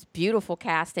him. This is beautiful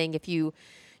casting. If you're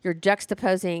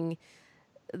juxtaposing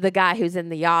the guy who's in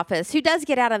The Office, who does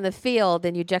get out on the field,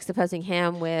 and you're juxtaposing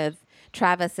him with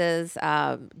Travis's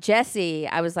Jesse,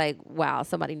 I was like, wow,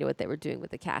 somebody knew what they were doing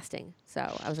with the casting. So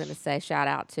I was going to say shout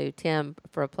out to Tim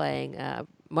for playing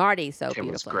Marty so Tim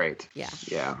beautifully. Was great.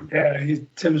 Yeah.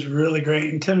 Tim's really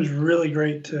great, and Tim's really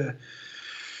great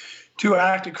to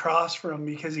act across from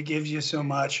because he gives you so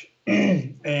much.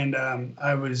 And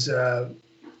I was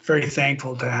very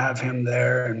thankful to have him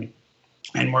there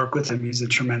and work with him. He's a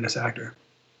tremendous actor.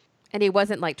 And he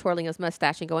wasn't like twirling his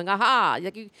mustache and going, aha.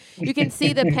 Like you can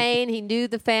see the pain. He knew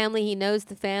the family. He knows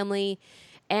the family.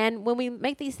 And when we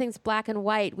make these things black and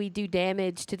white, we do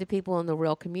damage to the people in the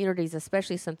real communities,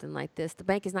 especially something like this. The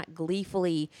bank is not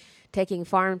gleefully taking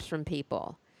farms from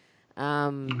people.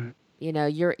 You're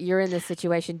in this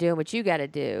situation doing what you got to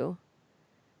do.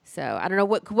 So I don't know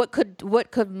what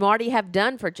could Marty have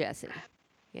done for Jesse,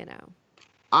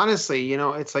 Honestly,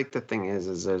 it's like the thing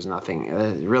is there's nothing.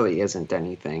 There really isn't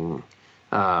anything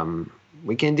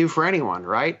we can do for anyone,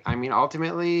 right? I mean,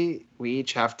 ultimately, we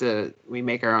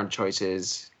make our own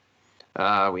choices.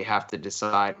 We have to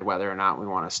decide whether or not we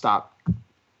want to stop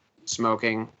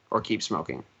smoking or keep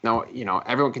smoking. No,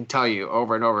 everyone can tell you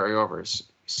over and over and over,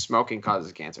 smoking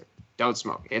causes cancer. Don't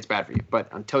smoke. It's bad for you. But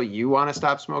until you want to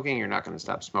stop smoking, you're not going to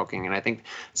stop smoking. And I think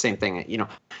same thing,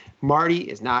 Marty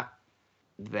is not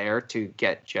there to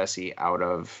get Jesse out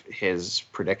of his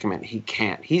predicament. He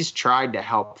can't. He's tried to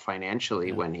help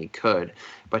financially when he could,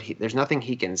 but there's nothing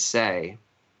he can say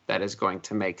that is going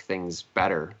to make things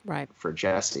better for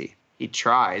Jesse. He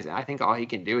tries, and I think all he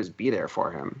can do is be there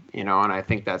for him, and I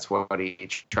think that's what he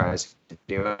tries to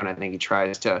do. And I think he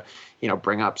tries to,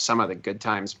 bring up some of the good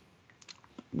times,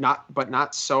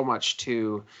 not so much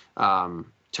to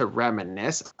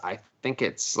reminisce. I think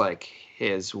it's like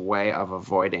his way of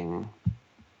avoiding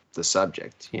the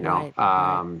subject, you know.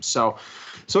 Right. So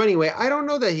anyway, I don't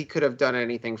know that he could have done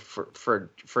anything for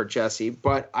Jesse,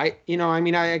 but I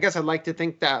guess I'd like to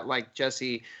think that like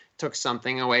Jesse took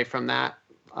something away from that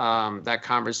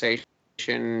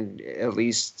conversation, at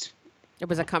least. It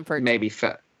was a comfort. Maybe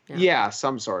yeah,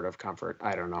 some sort of comfort.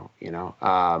 I don't know, you know.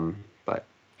 But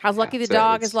how's Lucky the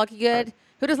dog? Is Lucky good?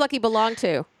 Who does Lucky belong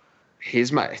to?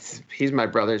 He's my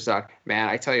brother's dog. Man,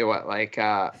 I tell you what, like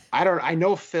I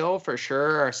know Phil for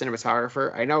sure, our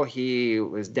cinematographer. I know he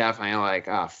was definitely like,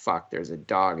 oh fuck, there's a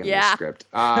dog in the script.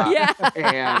 Yeah.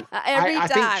 And Every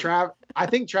time. I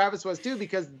think Travis was too,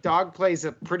 because dog plays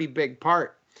a pretty big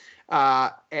part.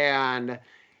 And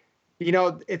you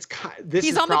know, this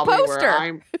He's is on probably the poster.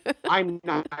 where I'm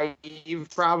naive,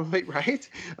 probably, right?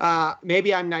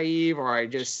 Maybe I'm naive, or I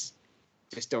just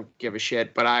don't give a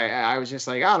shit. But I was just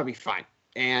like, oh, it'll be fine.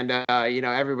 And you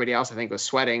know, everybody else I think was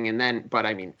sweating. But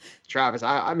I mean, Travis,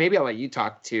 maybe I'll let you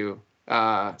talk to,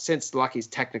 since Lucky's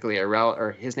technically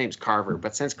or his name's Carver,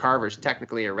 but since Carver's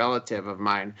technically a relative of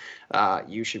mine,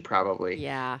 you should probably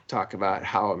talk about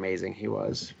how amazing he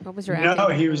was. What was your No,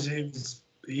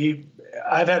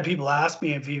 I've had people ask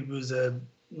me if he was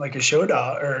like a show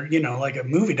dog or, you know, like a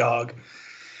movie dog.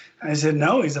 I said,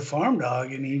 no, he's a farm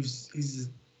dog, and he's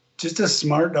just a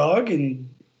smart dog and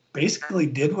basically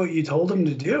did what you told him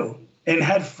to do and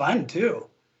had fun too.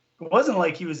 It wasn't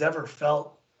like he was ever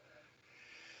felt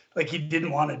like he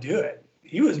didn't want to do it.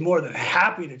 He was more than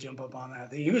happy to jump up on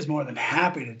that thing. He was more than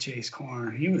happy to chase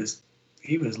corn. He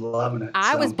was loving it.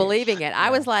 I was believing it. I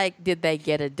was like, did they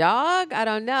get a dog? I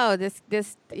don't know. This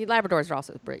Labradors are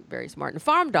also very, very smart, and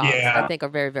farm dogs I think are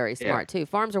very, very smart too.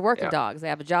 Farms are working dogs. They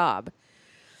have a job.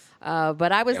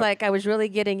 But I was like, I was really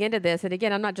getting into this. And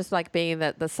again, I'm not just like being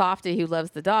the softie who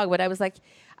loves the dog, but I was like,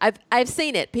 I've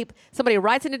seen it. Somebody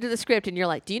writes it into the script and you're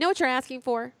like, do you know what you're asking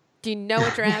for? Do you know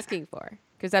what you're asking for?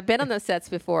 Because I've been on those sets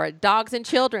before. Dogs and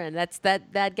children. That's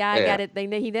that guy got it.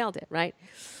 He nailed it, right?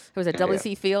 It was at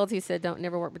W.C. Fields. He said, don't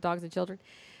never work with dogs and children.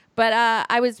 But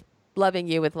I was loving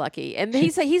you with Lucky. And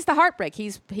he's the heartbreak.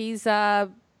 He's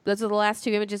those are the last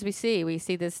two images we see. We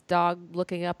see this dog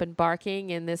looking up and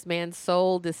barking, and this man's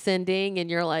soul descending, and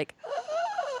you're like,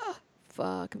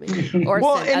 fuck me. Or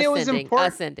well, and it was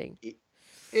ascending.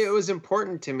 It was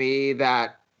important to me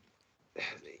that,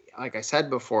 like I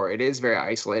said before, it is very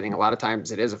isolating. A lot of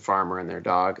times it is a farmer and their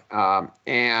dog.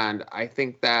 And I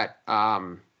think that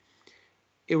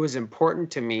it was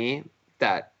important to me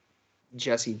that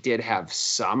Jesse did have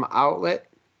some outlet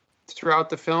throughout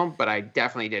the film, but I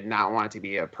definitely did not want it to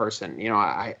be a person. You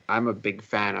know, I'm a big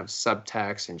fan of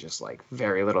subtext and just like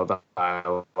very little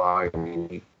dialogue. I mean,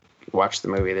 you watch the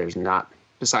movie, there's not,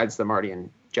 besides the Marty and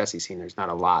Jesse scene, there's not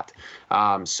a lot.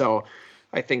 So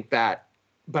I think that,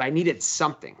 but I needed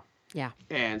something. Yeah.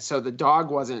 And so the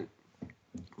dog wasn't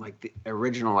like the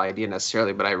original idea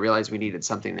necessarily, but I realized we needed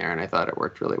something there, and I thought it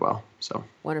worked really well. So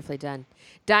wonderfully done.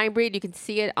 Dying Breed, you can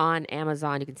see it on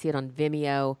Amazon. You can see it on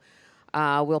Vimeo.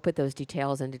 We'll put those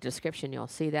details in the description. You'll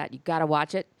see that. You've got to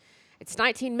watch it. It's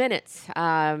 19 minutes.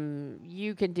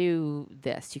 You can do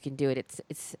this. You can do it.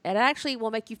 It actually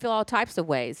will make you feel all types of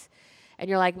ways. And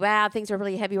you're like, wow, things are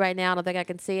really heavy right now. I don't think I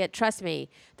can see it. Trust me.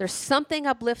 There's something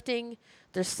uplifting.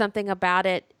 There's something about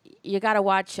it. You got to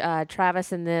watch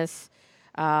Travis in this.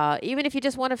 Even if you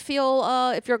just want to feel,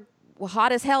 if you're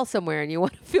hot as hell somewhere and you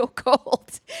want to feel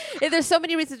cold. There's so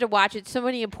many reasons to watch it. So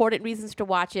many important reasons to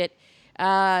watch it.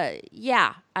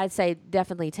 Yeah, I'd say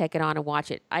definitely take it on and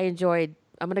watch it. I'm going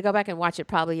to go back and watch it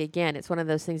probably again. It's one of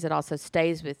those things that also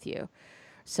stays with you.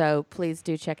 So please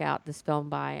do check out this film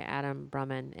by Adam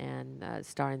Brumman and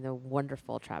starring the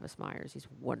wonderful Travis Myers. He's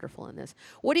wonderful in this.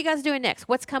 What are you guys doing next?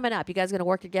 What's coming up? You guys going to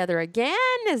work together again?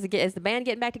 Is the band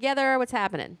getting back together? What's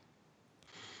happening?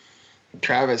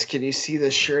 Travis, can you see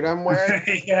the shirt I'm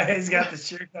wearing? Yeah, he's got the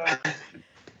shirt on.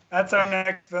 That's our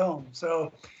next film.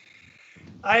 So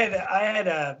I had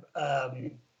a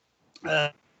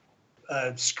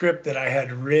script that I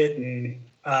had written.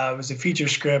 It was a feature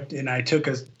script, and I took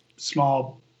a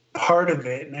small part of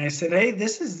it, and I said, "Hey,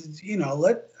 this is,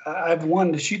 I've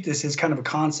wanted to shoot this as kind of a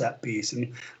concept piece,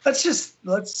 and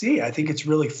let's see. I think it's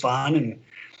really fun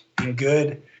and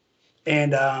good."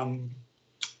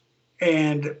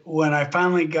 And when I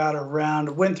finally got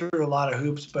around, went through a lot of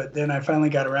hoops, but then I finally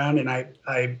got around, and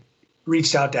I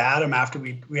reached out to Adam after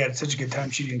we had such a good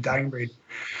time shooting Dying Breed.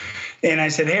 And I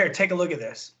said, "Here, take a look at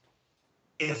this.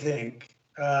 What do you think?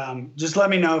 Just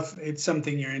let me know if it's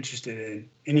something you're interested in."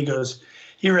 And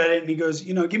he read it, and he goes,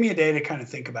 "Give me a day to kind of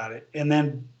think about it." And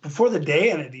then before the day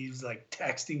ended, he was like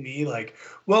texting me like,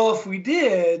 "Well, if we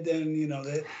did,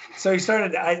 then, so he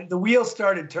started, the wheel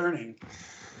started turning.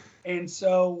 And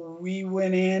so we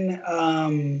went in,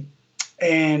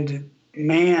 and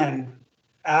man,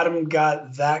 Adam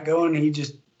got that going. He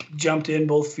just jumped in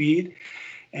both feet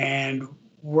and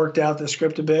worked out the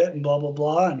script a bit and blah, blah,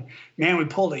 blah. And man, we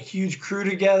pulled a huge crew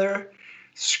together,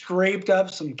 scraped up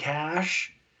some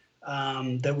cash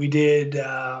that we did.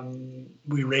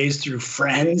 We raised through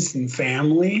friends and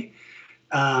family,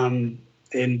 and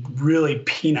really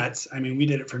peanuts. I mean, we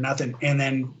did it for nothing. And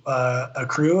then a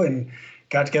crew and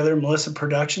got together. Melissa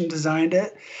Production designed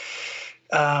it.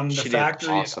 She did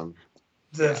awesome.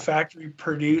 The factory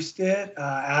produced it.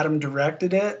 Adam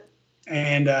directed it.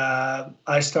 And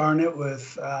I star in it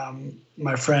with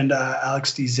my friend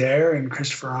Alex Dezaire and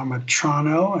Christopher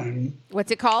Amatrano. And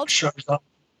What's it called?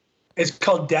 It's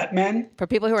called Debt Men. For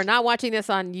people who are not watching this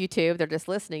on YouTube, they're just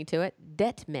listening to it.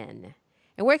 Debt Men.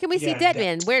 And where can we see Yeah, Debt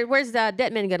Men? Where's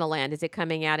Debt Men going to land? Is it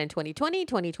coming out in 2020,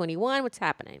 2021? What's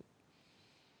happening?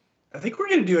 I think we're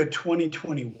going to do a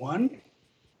 2021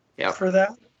 for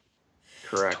that.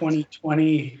 Correct.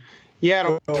 2020. Yeah,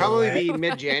 it'll probably be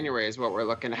mid-January is what we're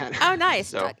looking at. Oh,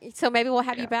 nice. So maybe we'll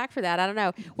have you back for that. I don't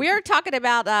know. We were talking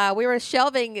about, we were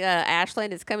shelving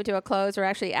Ashland. It's coming to a close. Or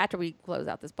actually, after we close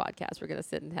out this podcast, we're going to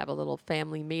sit and have a little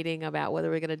family meeting about what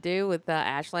we're going to do with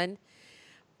Ashland.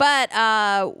 But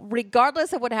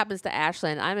regardless of what happens to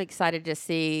Ashland, I'm excited to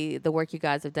see the work you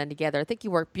guys have done together. I think you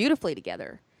work beautifully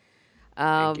together.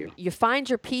 Thank you. You find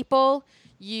your people.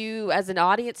 You, as an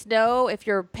audience, know if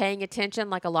you're paying attention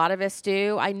like a lot of us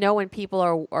do. I know when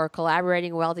people are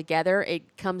collaborating well together,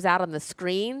 it comes out on the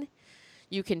screen.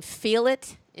 You can feel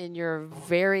it in your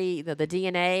the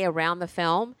DNA around the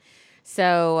film.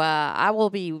 So I will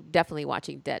be definitely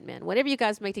watching Dead Men. Whatever you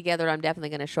guys make together, I'm definitely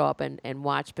going to show up and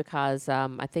watch because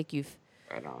I think you've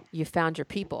found your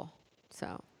people.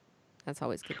 So that's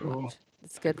always good to watch.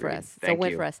 It's good for us. It's a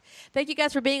win for us. Thank you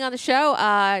guys for being on the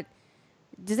show.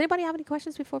 Does anybody have any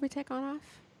questions before we take on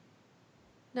off?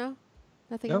 No?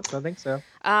 Nothing else? Nope, I think so.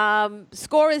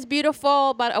 Score is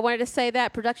beautiful, but I wanted to say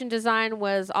that production design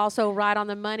was also right on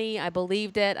the money. I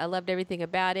believed it. I loved everything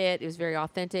about it. It was very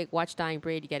authentic. Watch Dying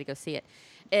Breed. You got to go see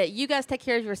it. You guys take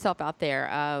care of yourself out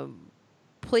there.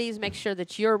 Please make sure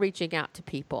that you're reaching out to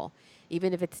people.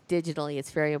 Even if it's digitally,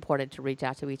 it's very important to reach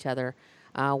out to each other.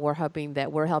 We're hoping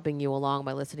that we're helping you along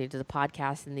by listening to the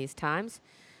podcast in these times.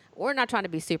 We're not trying to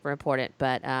be super important,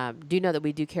 but do know that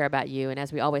we do care about you. And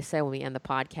as we always say when we end the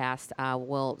podcast,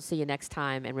 we'll see you next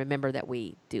time. And remember that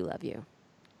we do love you.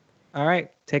 All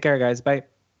right. Take care, guys. Bye.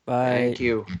 Bye. Thank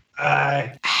you.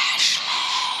 Bye.